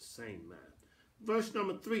mind. Verse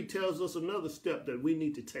number 3 tells us another step that we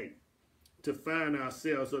need to take to find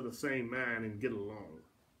ourselves of the same mind and get along.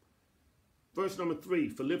 Verse number 3,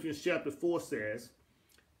 Philippians chapter 4 says,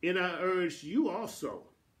 and I urge you also,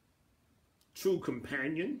 true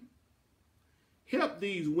companion, help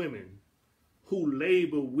these women who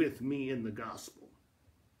labor with me in the gospel,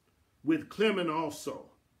 with Clement also,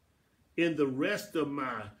 and the rest of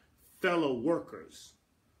my fellow workers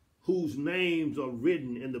whose names are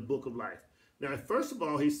written in the book of life. Now, first of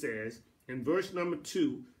all, he says in verse number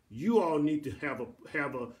 2, you all need to have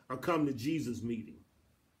a come to Jesus meeting.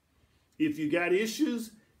 If you got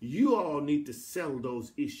issues, you all need to settle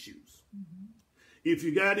those issues. Mm-hmm. If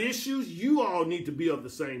you got issues, you all need to be of the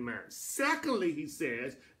same mind. Secondly, he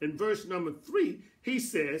says, in verse number 3, he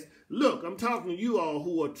says, look, I'm talking to you all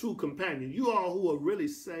who are true companions, you all who are really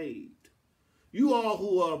saved, you all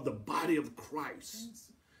who are of the body of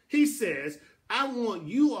Christ. He says, I want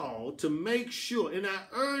you all to make sure, and I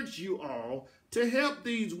urge you all to help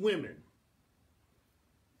these women.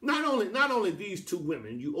 Not only these two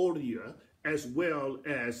women, Euodia as well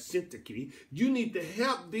as Syntyche, you need to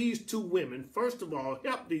help these two women. First of all,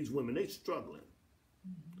 help these women. They're struggling.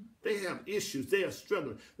 Mm-hmm. They have issues. They are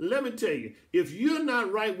struggling. Let me tell you, if you're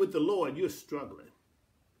not right with the Lord, you're struggling.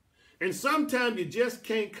 And sometimes you just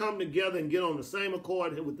can't come together and get on the same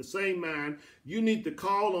accord with the same mind. You need to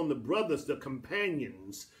call on the brothers, the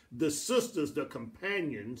companions, the sisters, the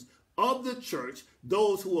companions of the church,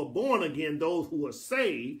 those who are born again, those who are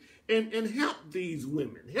saved, and help these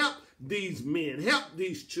women, help these men, help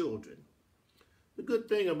these children. The good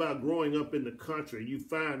thing about growing up in the country, you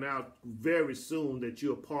find out very soon that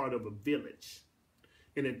you're part of a village.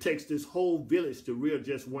 And it takes this whole village to rear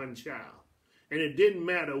just one child. And it didn't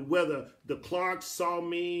matter whether the Clarks saw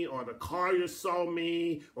me or the Colliers saw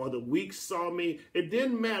me or the Weeks saw me. It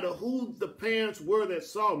didn't matter who the parents were that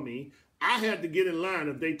saw me. I had to get in line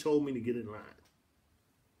if they told me to get in line.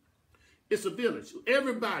 It's a village.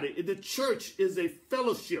 Everybody, the church is a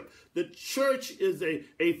fellowship. The church is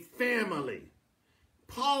a family.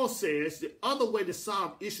 Paul says the other way to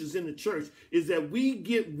solve issues in the church is that we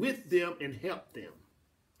get with them and help them.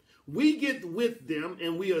 We get with them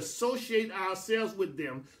and we associate ourselves with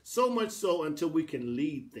them so much so until we can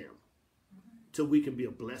lead them, till we can be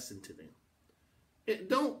a blessing to them.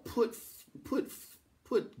 Don't put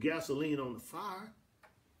gasoline on the fire.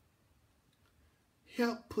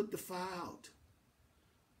 Help put the fire out.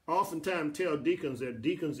 Oftentimes tell deacons that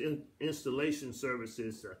deacons in installation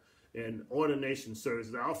services and ordination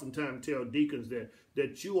services, I oftentimes tell deacons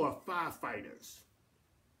that you are firefighters.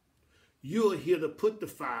 You're here to put the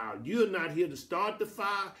fire out. You're not here to start the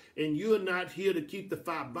fire, and you're not here to keep the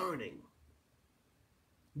fire burning.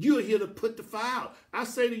 You're here to put the fire out. I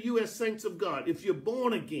say to you as saints of God, if you're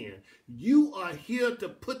born again, you are here to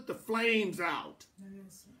put the flames out.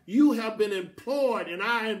 Yes. You have been employed, and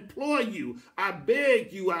I implore you, I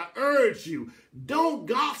beg you, I urge you, don't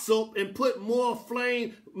gossip and put more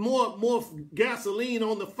gasoline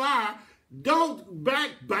on the fire. Don't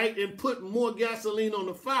backbite and put more gasoline on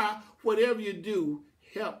the fire. Whatever you do,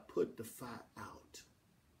 help put the fire out.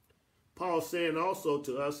 Paul's saying also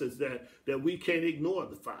to us is that we can't ignore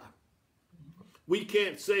the fire. We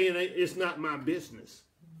can't say it's not my business.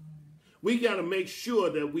 We got to make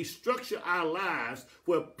sure that we structure our lives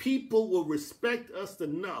where people will respect us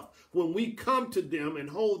enough. When we come to them and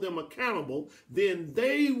hold them accountable, then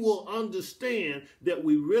they will understand that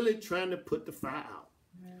we're really trying to put the fire out.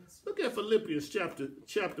 Yes. Look at Philippians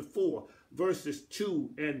chapter 4, verses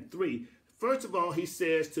 2 and 3. First of all, he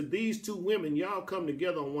says to these two women, y'all come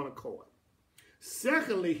together on one accord.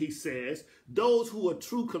 Secondly, he says, those who are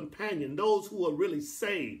true companions, those who are really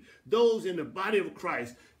saved, those in the body of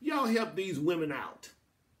Christ, y'all help these women out.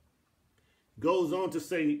 Goes on to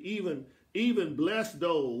say, even bless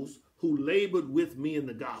those who labored with me in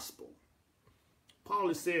the gospel. Paul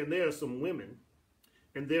is saying there are some women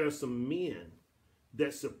and there are some men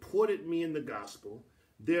that supported me in the gospel.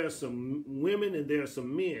 There are some women and there are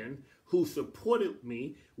some men who supported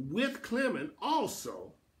me with Clement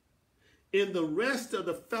also in the rest of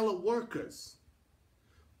the fellow workers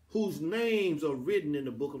whose names are written in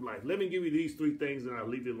the book of life. Let me give you these three things and I'll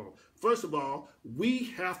leave you alone. First of all, we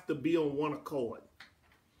have to be on one accord.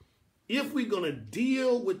 If we're going to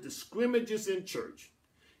deal with the scrimmages in church,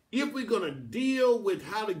 if we're going to deal with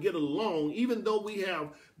how to get along, even though we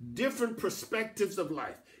have different perspectives of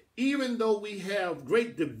life, even though we have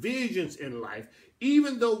great divisions in life,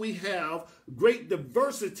 even though we have great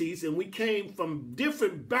diversities and we came from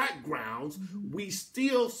different backgrounds, we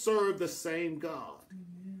still serve the same God.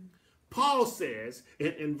 Amen. Paul says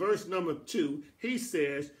in verse number 2, he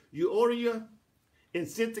says, Euodia and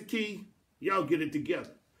Syntyche, y'all get it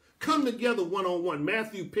together. Come together one-on-one.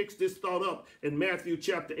 Matthew picks this thought up in Matthew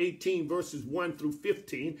chapter 18, verses 1 through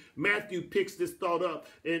 15. Matthew picks this thought up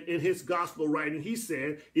in his gospel writing. He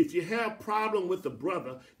said, if you have a problem with a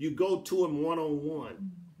brother, you go to him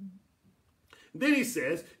one-on-one. Then he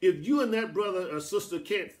says, if you and that brother or sister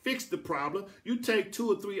can't fix the problem, you take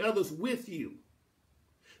 2 or 3 others with you.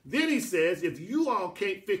 Then he says, if you all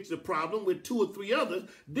can't fix the problem with 2 or 3 others,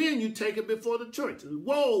 then you take it before the church.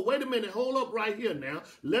 Whoa, wait a minute, hold up right here now.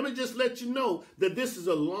 Let me just let you know that this is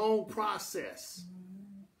a long process.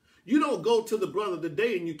 You don't go to the brother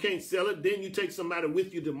today and you can't sell it. Then you take somebody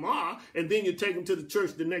with you tomorrow and then you take them to the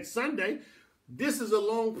church the next Sunday. This is a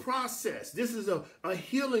long process. This is a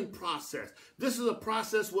healing process. This is a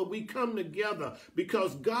process where we come together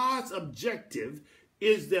because God's objective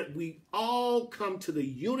is that we all come to the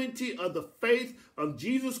unity of the faith of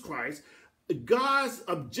Jesus Christ. God's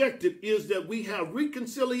objective is that we have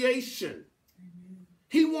reconciliation. Amen.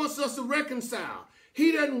 He wants us to reconcile.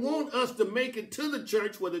 He doesn't want us to make it to the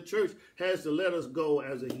church where the church has to let us go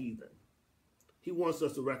as a heathen. He wants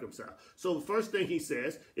us to reconcile. So the first thing he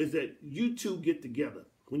says is that you two get together.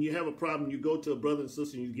 When you have a problem, you go to a brother and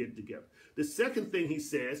sister and you get together. The second thing he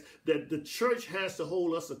says, that the church has to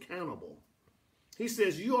hold us accountable. He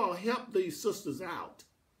says, you all help these sisters out.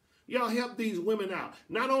 Y'all help these women out.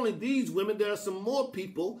 Not only these women, there are some more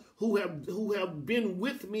people who have been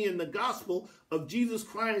with me in the gospel of Jesus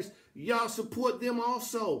Christ. Y'all support them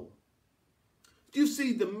also. You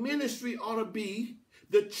see, the ministry ought to be,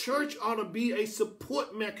 the church ought to be a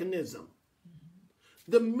support mechanism.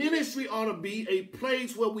 The ministry ought to be a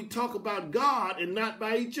place where we talk about God and not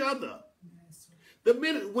by each other.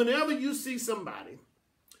 Whenever you see somebody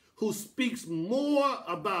who speaks more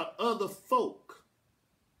about other folk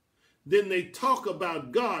than they talk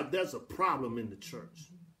about God, there's a problem in the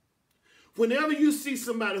church. Whenever you see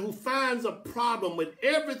somebody who finds a problem with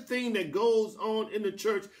everything that goes on in the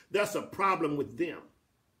church, that's a problem with them.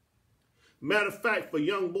 Matter of fact, for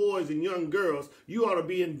young boys and young girls, you ought to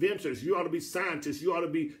be inventors. You ought to be scientists. You ought to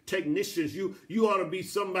be technicians. You ought to be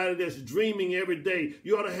somebody that's dreaming every day.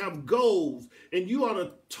 You ought to have goals. And you ought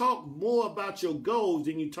to talk more about your goals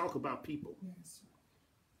than you talk about people. Yes.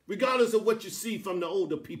 Regardless of what you see from the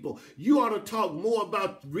older people, you ought to talk more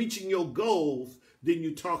about reaching your goals than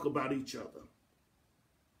you talk about each other.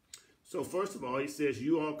 So first of all, he says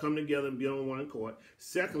you all come together and be on one accord.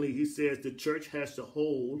 Secondly, he says the church has to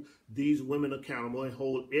hold these women accountable and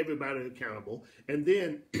hold everybody accountable. And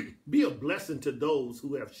then be a blessing to those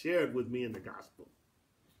who have shared with me in the gospel.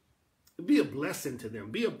 Be a blessing to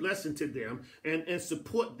them. Be a blessing to them and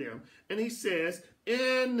support them. And he says,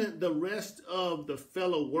 and the rest of the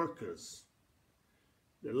fellow workers.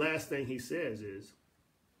 The last thing he says is,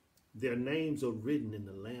 their names are written in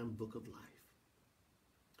the Lamb Book of Life.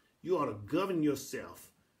 You ought to govern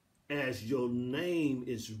yourself as your name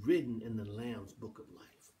is written in the Lamb's Book of Life.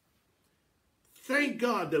 Thank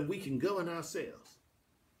God that we can govern ourselves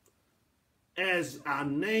as our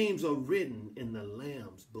names are written in the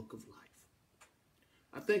Lamb's Book of Life.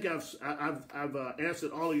 I think I've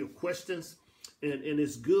answered all of your questions, and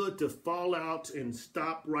it's good to fall out and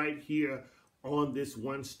stop right here on this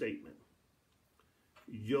one statement.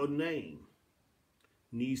 Your name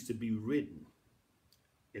needs to be written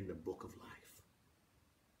in the book of life.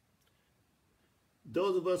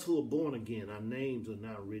 Those of us who are born again, our names are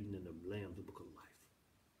now written in the Lamb's Book of Life.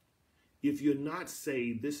 If you're not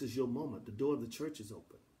saved, this is your moment. The door of the church is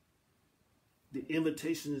open. The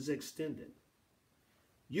invitation is extended.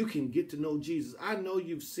 You can get to know Jesus. I know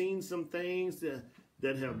you've seen some things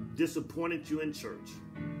that have disappointed you in church.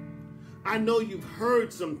 I know you've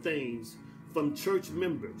heard some things from church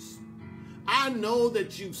members. I know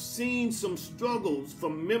that you've seen some struggles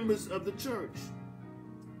from members of the church.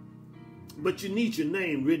 But you need your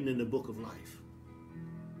name written in the book of life.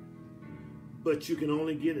 But you can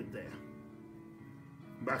only get it there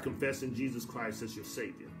by confessing Jesus Christ as your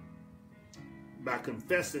Savior. By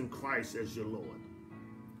confessing Christ as your Lord.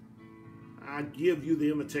 I give you the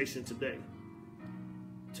invitation today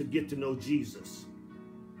to get to know Jesus.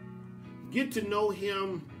 Get to know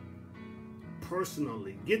him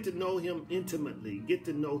personally. Get to know him intimately. Get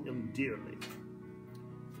to know him dearly.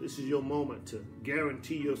 This is your moment to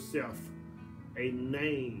guarantee yourself a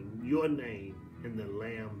name, your name, in the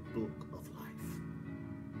Lamb Book of Life.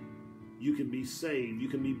 You can be saved. You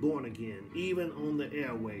can be born again, even on the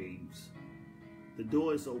airwaves. The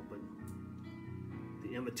door is open.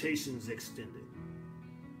 The invitation is extended.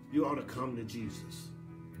 You ought to come to Jesus.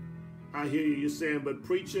 I hear you. You're saying, but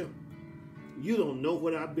preacher, you don't know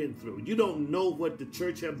what I've been through. You don't know what the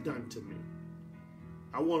church have done to me.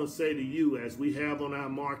 I want to say to you, as we have on our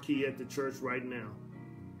marquee at the church right now,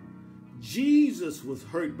 Jesus was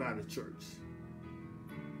hurt by the church,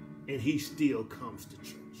 and he still comes to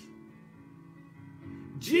church.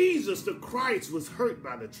 Jesus the Christ was hurt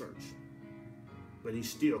by the church, but he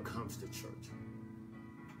still comes to church.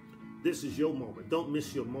 This is your moment. Don't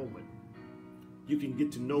miss your moment. You can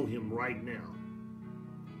get to know him right now,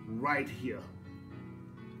 right here.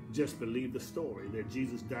 Just believe the story that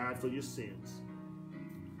Jesus died for your sins,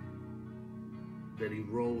 that he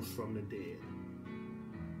rose from the dead.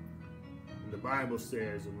 And the Bible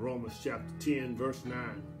says in Romans chapter 10, verse 9,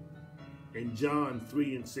 in John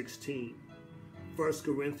 3 and 16, 1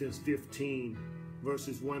 Corinthians 15,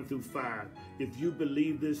 verses 1 through 5, if you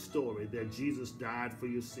believe this story that Jesus died for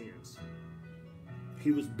your sins,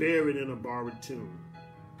 he was buried in a borrowed tomb.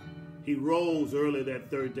 He rose early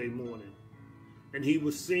that third day morning, and he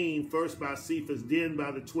was seen first by Cephas, then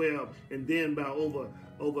by the 12, and then by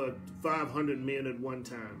over 500 men at one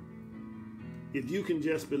time. If you can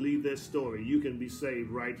just believe that story, you can be saved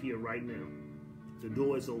right here, right now. The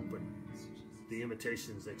door is open. The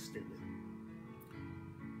invitation is extended.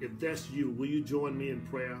 If that's you, will you join me in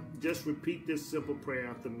prayer? Just repeat this simple prayer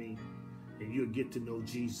after me, and you'll get to know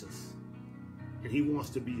Jesus. And he wants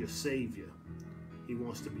to be your Savior. He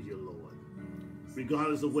wants to be your Lord.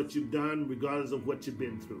 Regardless of what you've done, regardless of what you've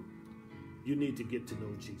been through, you need to get to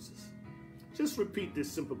know Jesus. Just repeat this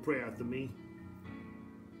simple prayer after me.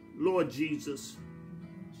 Lord Jesus,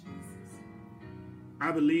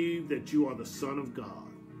 I believe that you are the Son of God.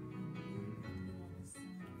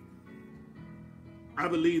 I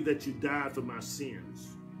believe that you died for my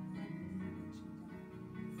sins.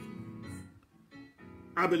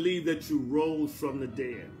 I believe that you rose from the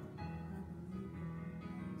dead.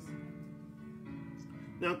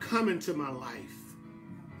 Now come into my life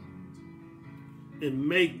and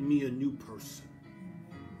make me a new person.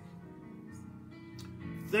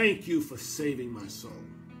 Thank you for saving my soul.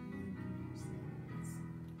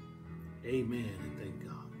 Amen and thank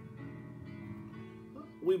God.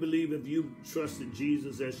 We believe if you trusted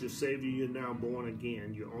Jesus as your Savior, you're now born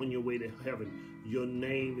again. You're on your way to heaven. Your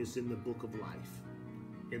name is in the book of life,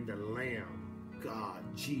 in the Lamb, God,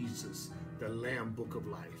 Jesus, the Lamb book of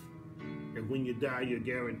life. And when you die, you're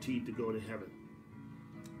guaranteed to go to heaven.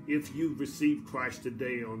 If you've received Christ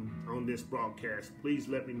today on this broadcast, please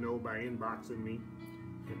let me know by inboxing me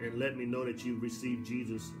and let me know that you've received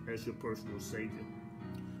Jesus as your personal Savior.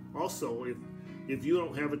 Also, if you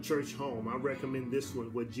don't have a church home, I recommend this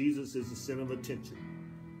one where Jesus is the center of attention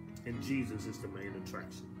and Jesus is the main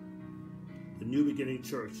attraction. The New Beginning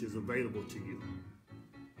Church is available to you,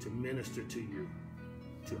 to minister to you,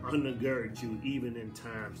 to undergird you even in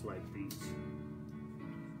times like these.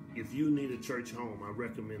 If you need a church home, I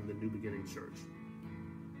recommend the New Beginning Church.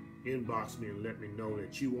 Inbox me and let me know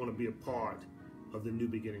that you want to be a part of the New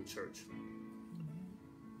Beginning Church.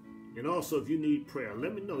 And also, if you need prayer,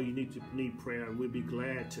 let me know you need prayer, and we'll be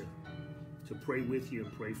glad to pray with you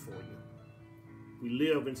and pray for you. We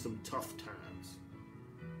live in some tough times,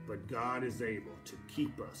 but God is able to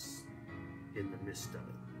keep us in the midst of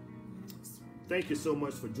it. Thank you so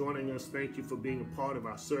much for joining us. Thank you for being a part of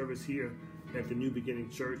our service here at the New Beginning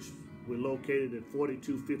Church. We're located at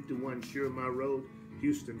 4251 Schurmier Road,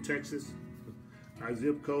 Houston, Texas. Our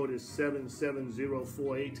zip code is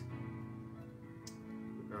 77048.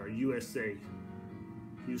 USA,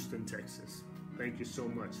 Houston, Texas. Thank you so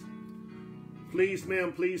much. Please,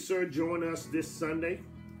 ma'am, please, sir, join us this Sunday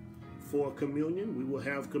for communion. We will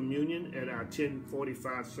have communion at our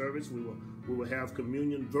 10:45 service. We will have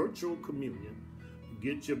communion, virtual communion.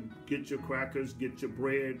 Get your crackers, get your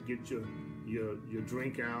bread, get your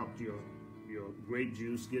drink out, your grape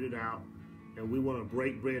juice, get it out. And we want to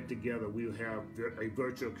break bread together. We'll have a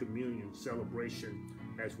virtual communion celebration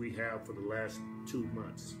as we have for the last 2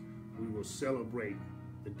 months. We will celebrate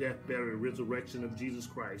the death, burial, and resurrection of Jesus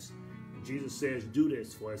Christ. And Jesus says, do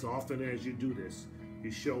this, for as often as you do this,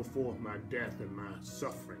 you show forth my death and my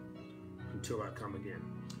suffering until I come again.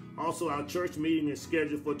 Also, our church meeting is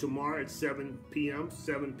scheduled for tomorrow at 7 p.m.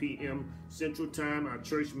 Central Time. Our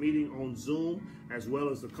church meeting on Zoom, as well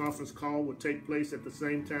as the conference call, will take place at the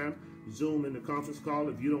same time. Zoom and the conference call.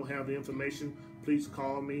 If you don't have the information, please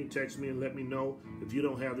call me, text me, and let me know. If you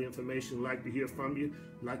don't have the information, I'd like to hear from you.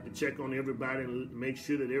 I'd like to check on everybody and make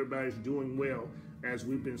sure that everybody's doing well, as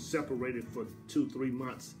we've been separated for 2-3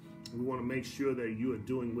 months. We want to make sure that you are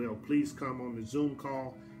doing well. Please come on the Zoom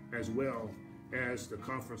call as well as the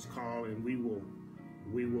conference call, and we will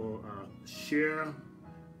share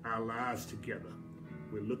our lives together.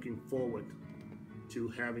 We're looking forward to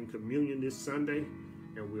having communion this Sunday,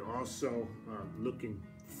 and we're also looking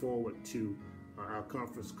forward to our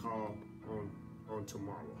conference call on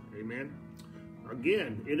tomorrow. Amen.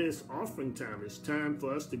 Again, it is offering time. It's time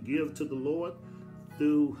for us to give to the Lord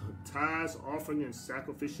through tithes, offering, and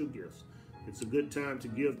sacrificial gifts. It's a good time to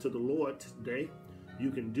give to the Lord today. You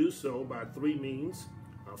can do so by 3 means.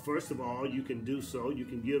 First of all, you can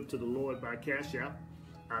give to the Lord by Cash App.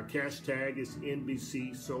 Our cash tag is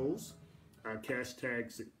NBC Souls. Our cash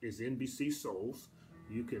tag is NBC Souls.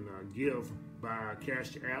 You can give by our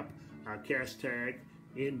Cash App. Our cash tag,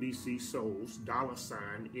 NBC Souls,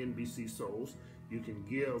 $ NBC Souls. You can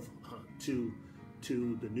give to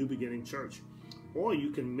the New Beginning Church. Or you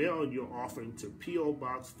can mail your offering to P.O.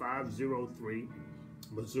 Box 503,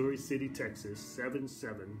 Missouri City, Texas,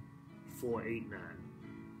 77489.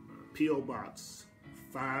 P.O. Box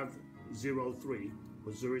 503,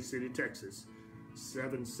 Missouri City, Texas,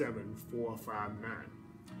 77459.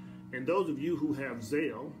 And those of you who have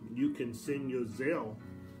Zelle, you can send your Zelle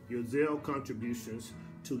contributions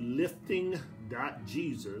to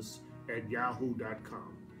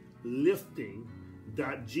lifting.jesus@yahoo.com.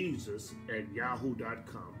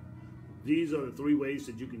 lifting.jesus@yahoo.com. These are the 3 ways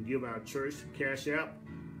that you can give our church: Cash App,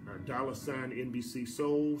 $ NBC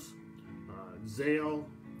Souls, Zelle,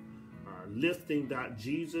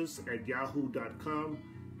 lifting.jesus@yahoo.com,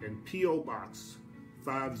 and P.O. Box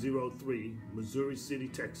 503, Missouri City,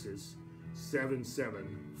 Texas,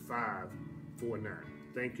 77549.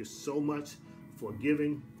 Thank you so much for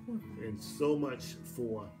giving, and so much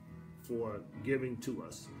for giving to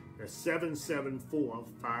us. That's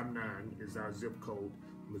 77459 is our zip code,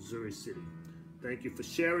 Missouri City. Thank you for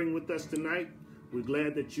sharing with us tonight. We're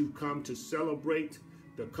glad that you've come to celebrate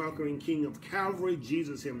the conquering King of Calvary,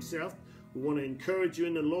 Jesus himself. We want to encourage you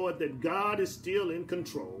in the Lord that God is still in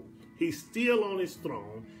control. He's still on his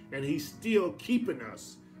throne, and he's still keeping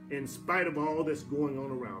us in spite of all that's going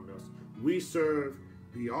on around us. We serve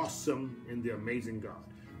the awesome and the amazing God.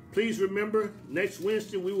 Please remember, next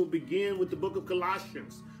Wednesday we will begin with the book of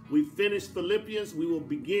Colossians. We finished Philippians. We will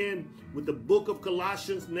begin with the book of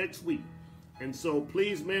Colossians next week. And so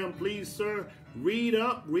please, ma'am, please, sir, read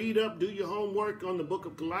up, do your homework on the book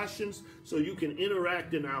of Colossians so you can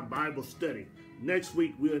interact in our Bible study. Next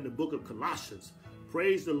week, we're in the book of Colossians.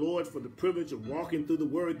 Praise the Lord for the privilege of walking through the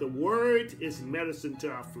Word. The Word is medicine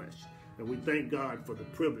to our flesh. And we thank God for the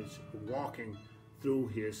privilege of walking through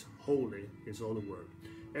His holy Word.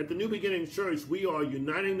 At the New Beginning Church, we are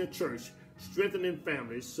uniting the church, strengthening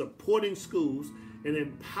families, supporting schools, and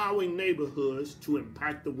empowering neighborhoods to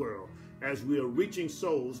impact the world as we are reaching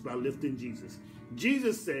souls by lifting Jesus.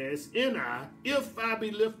 Jesus says, "And I, if I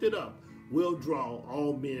be lifted up, will draw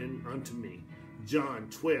all men unto me." John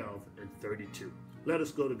 12:32. Let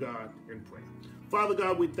us go to God in prayer. Father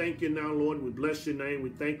God, we thank you now, Lord. We bless your name. We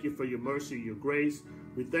thank you for your mercy, your grace.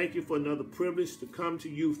 We thank you for another privilege to come to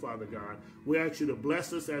you, Father God. We ask you to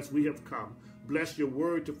bless us as we have come. Bless your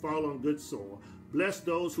word to fall on good soil. Bless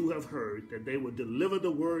those who have heard, that they will deliver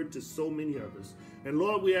the word to so many others. And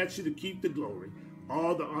Lord, we ask you to keep the glory,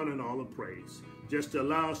 all the honor, and all the praise, just to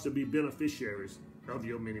allow us to be beneficiaries of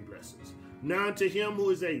your many blessings. Now unto him who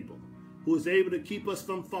is able to keep us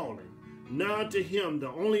from falling. Now unto him, the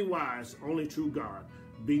only wise, only true God,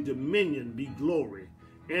 be dominion, be glory,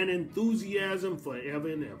 and enthusiasm forever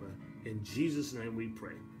and ever. In Jesus' name we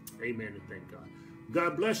pray. Amen and thank God.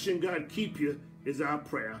 God bless you and God keep you is our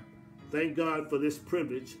prayer. Thank God for this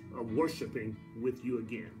privilege of worshiping with you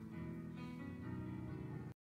again.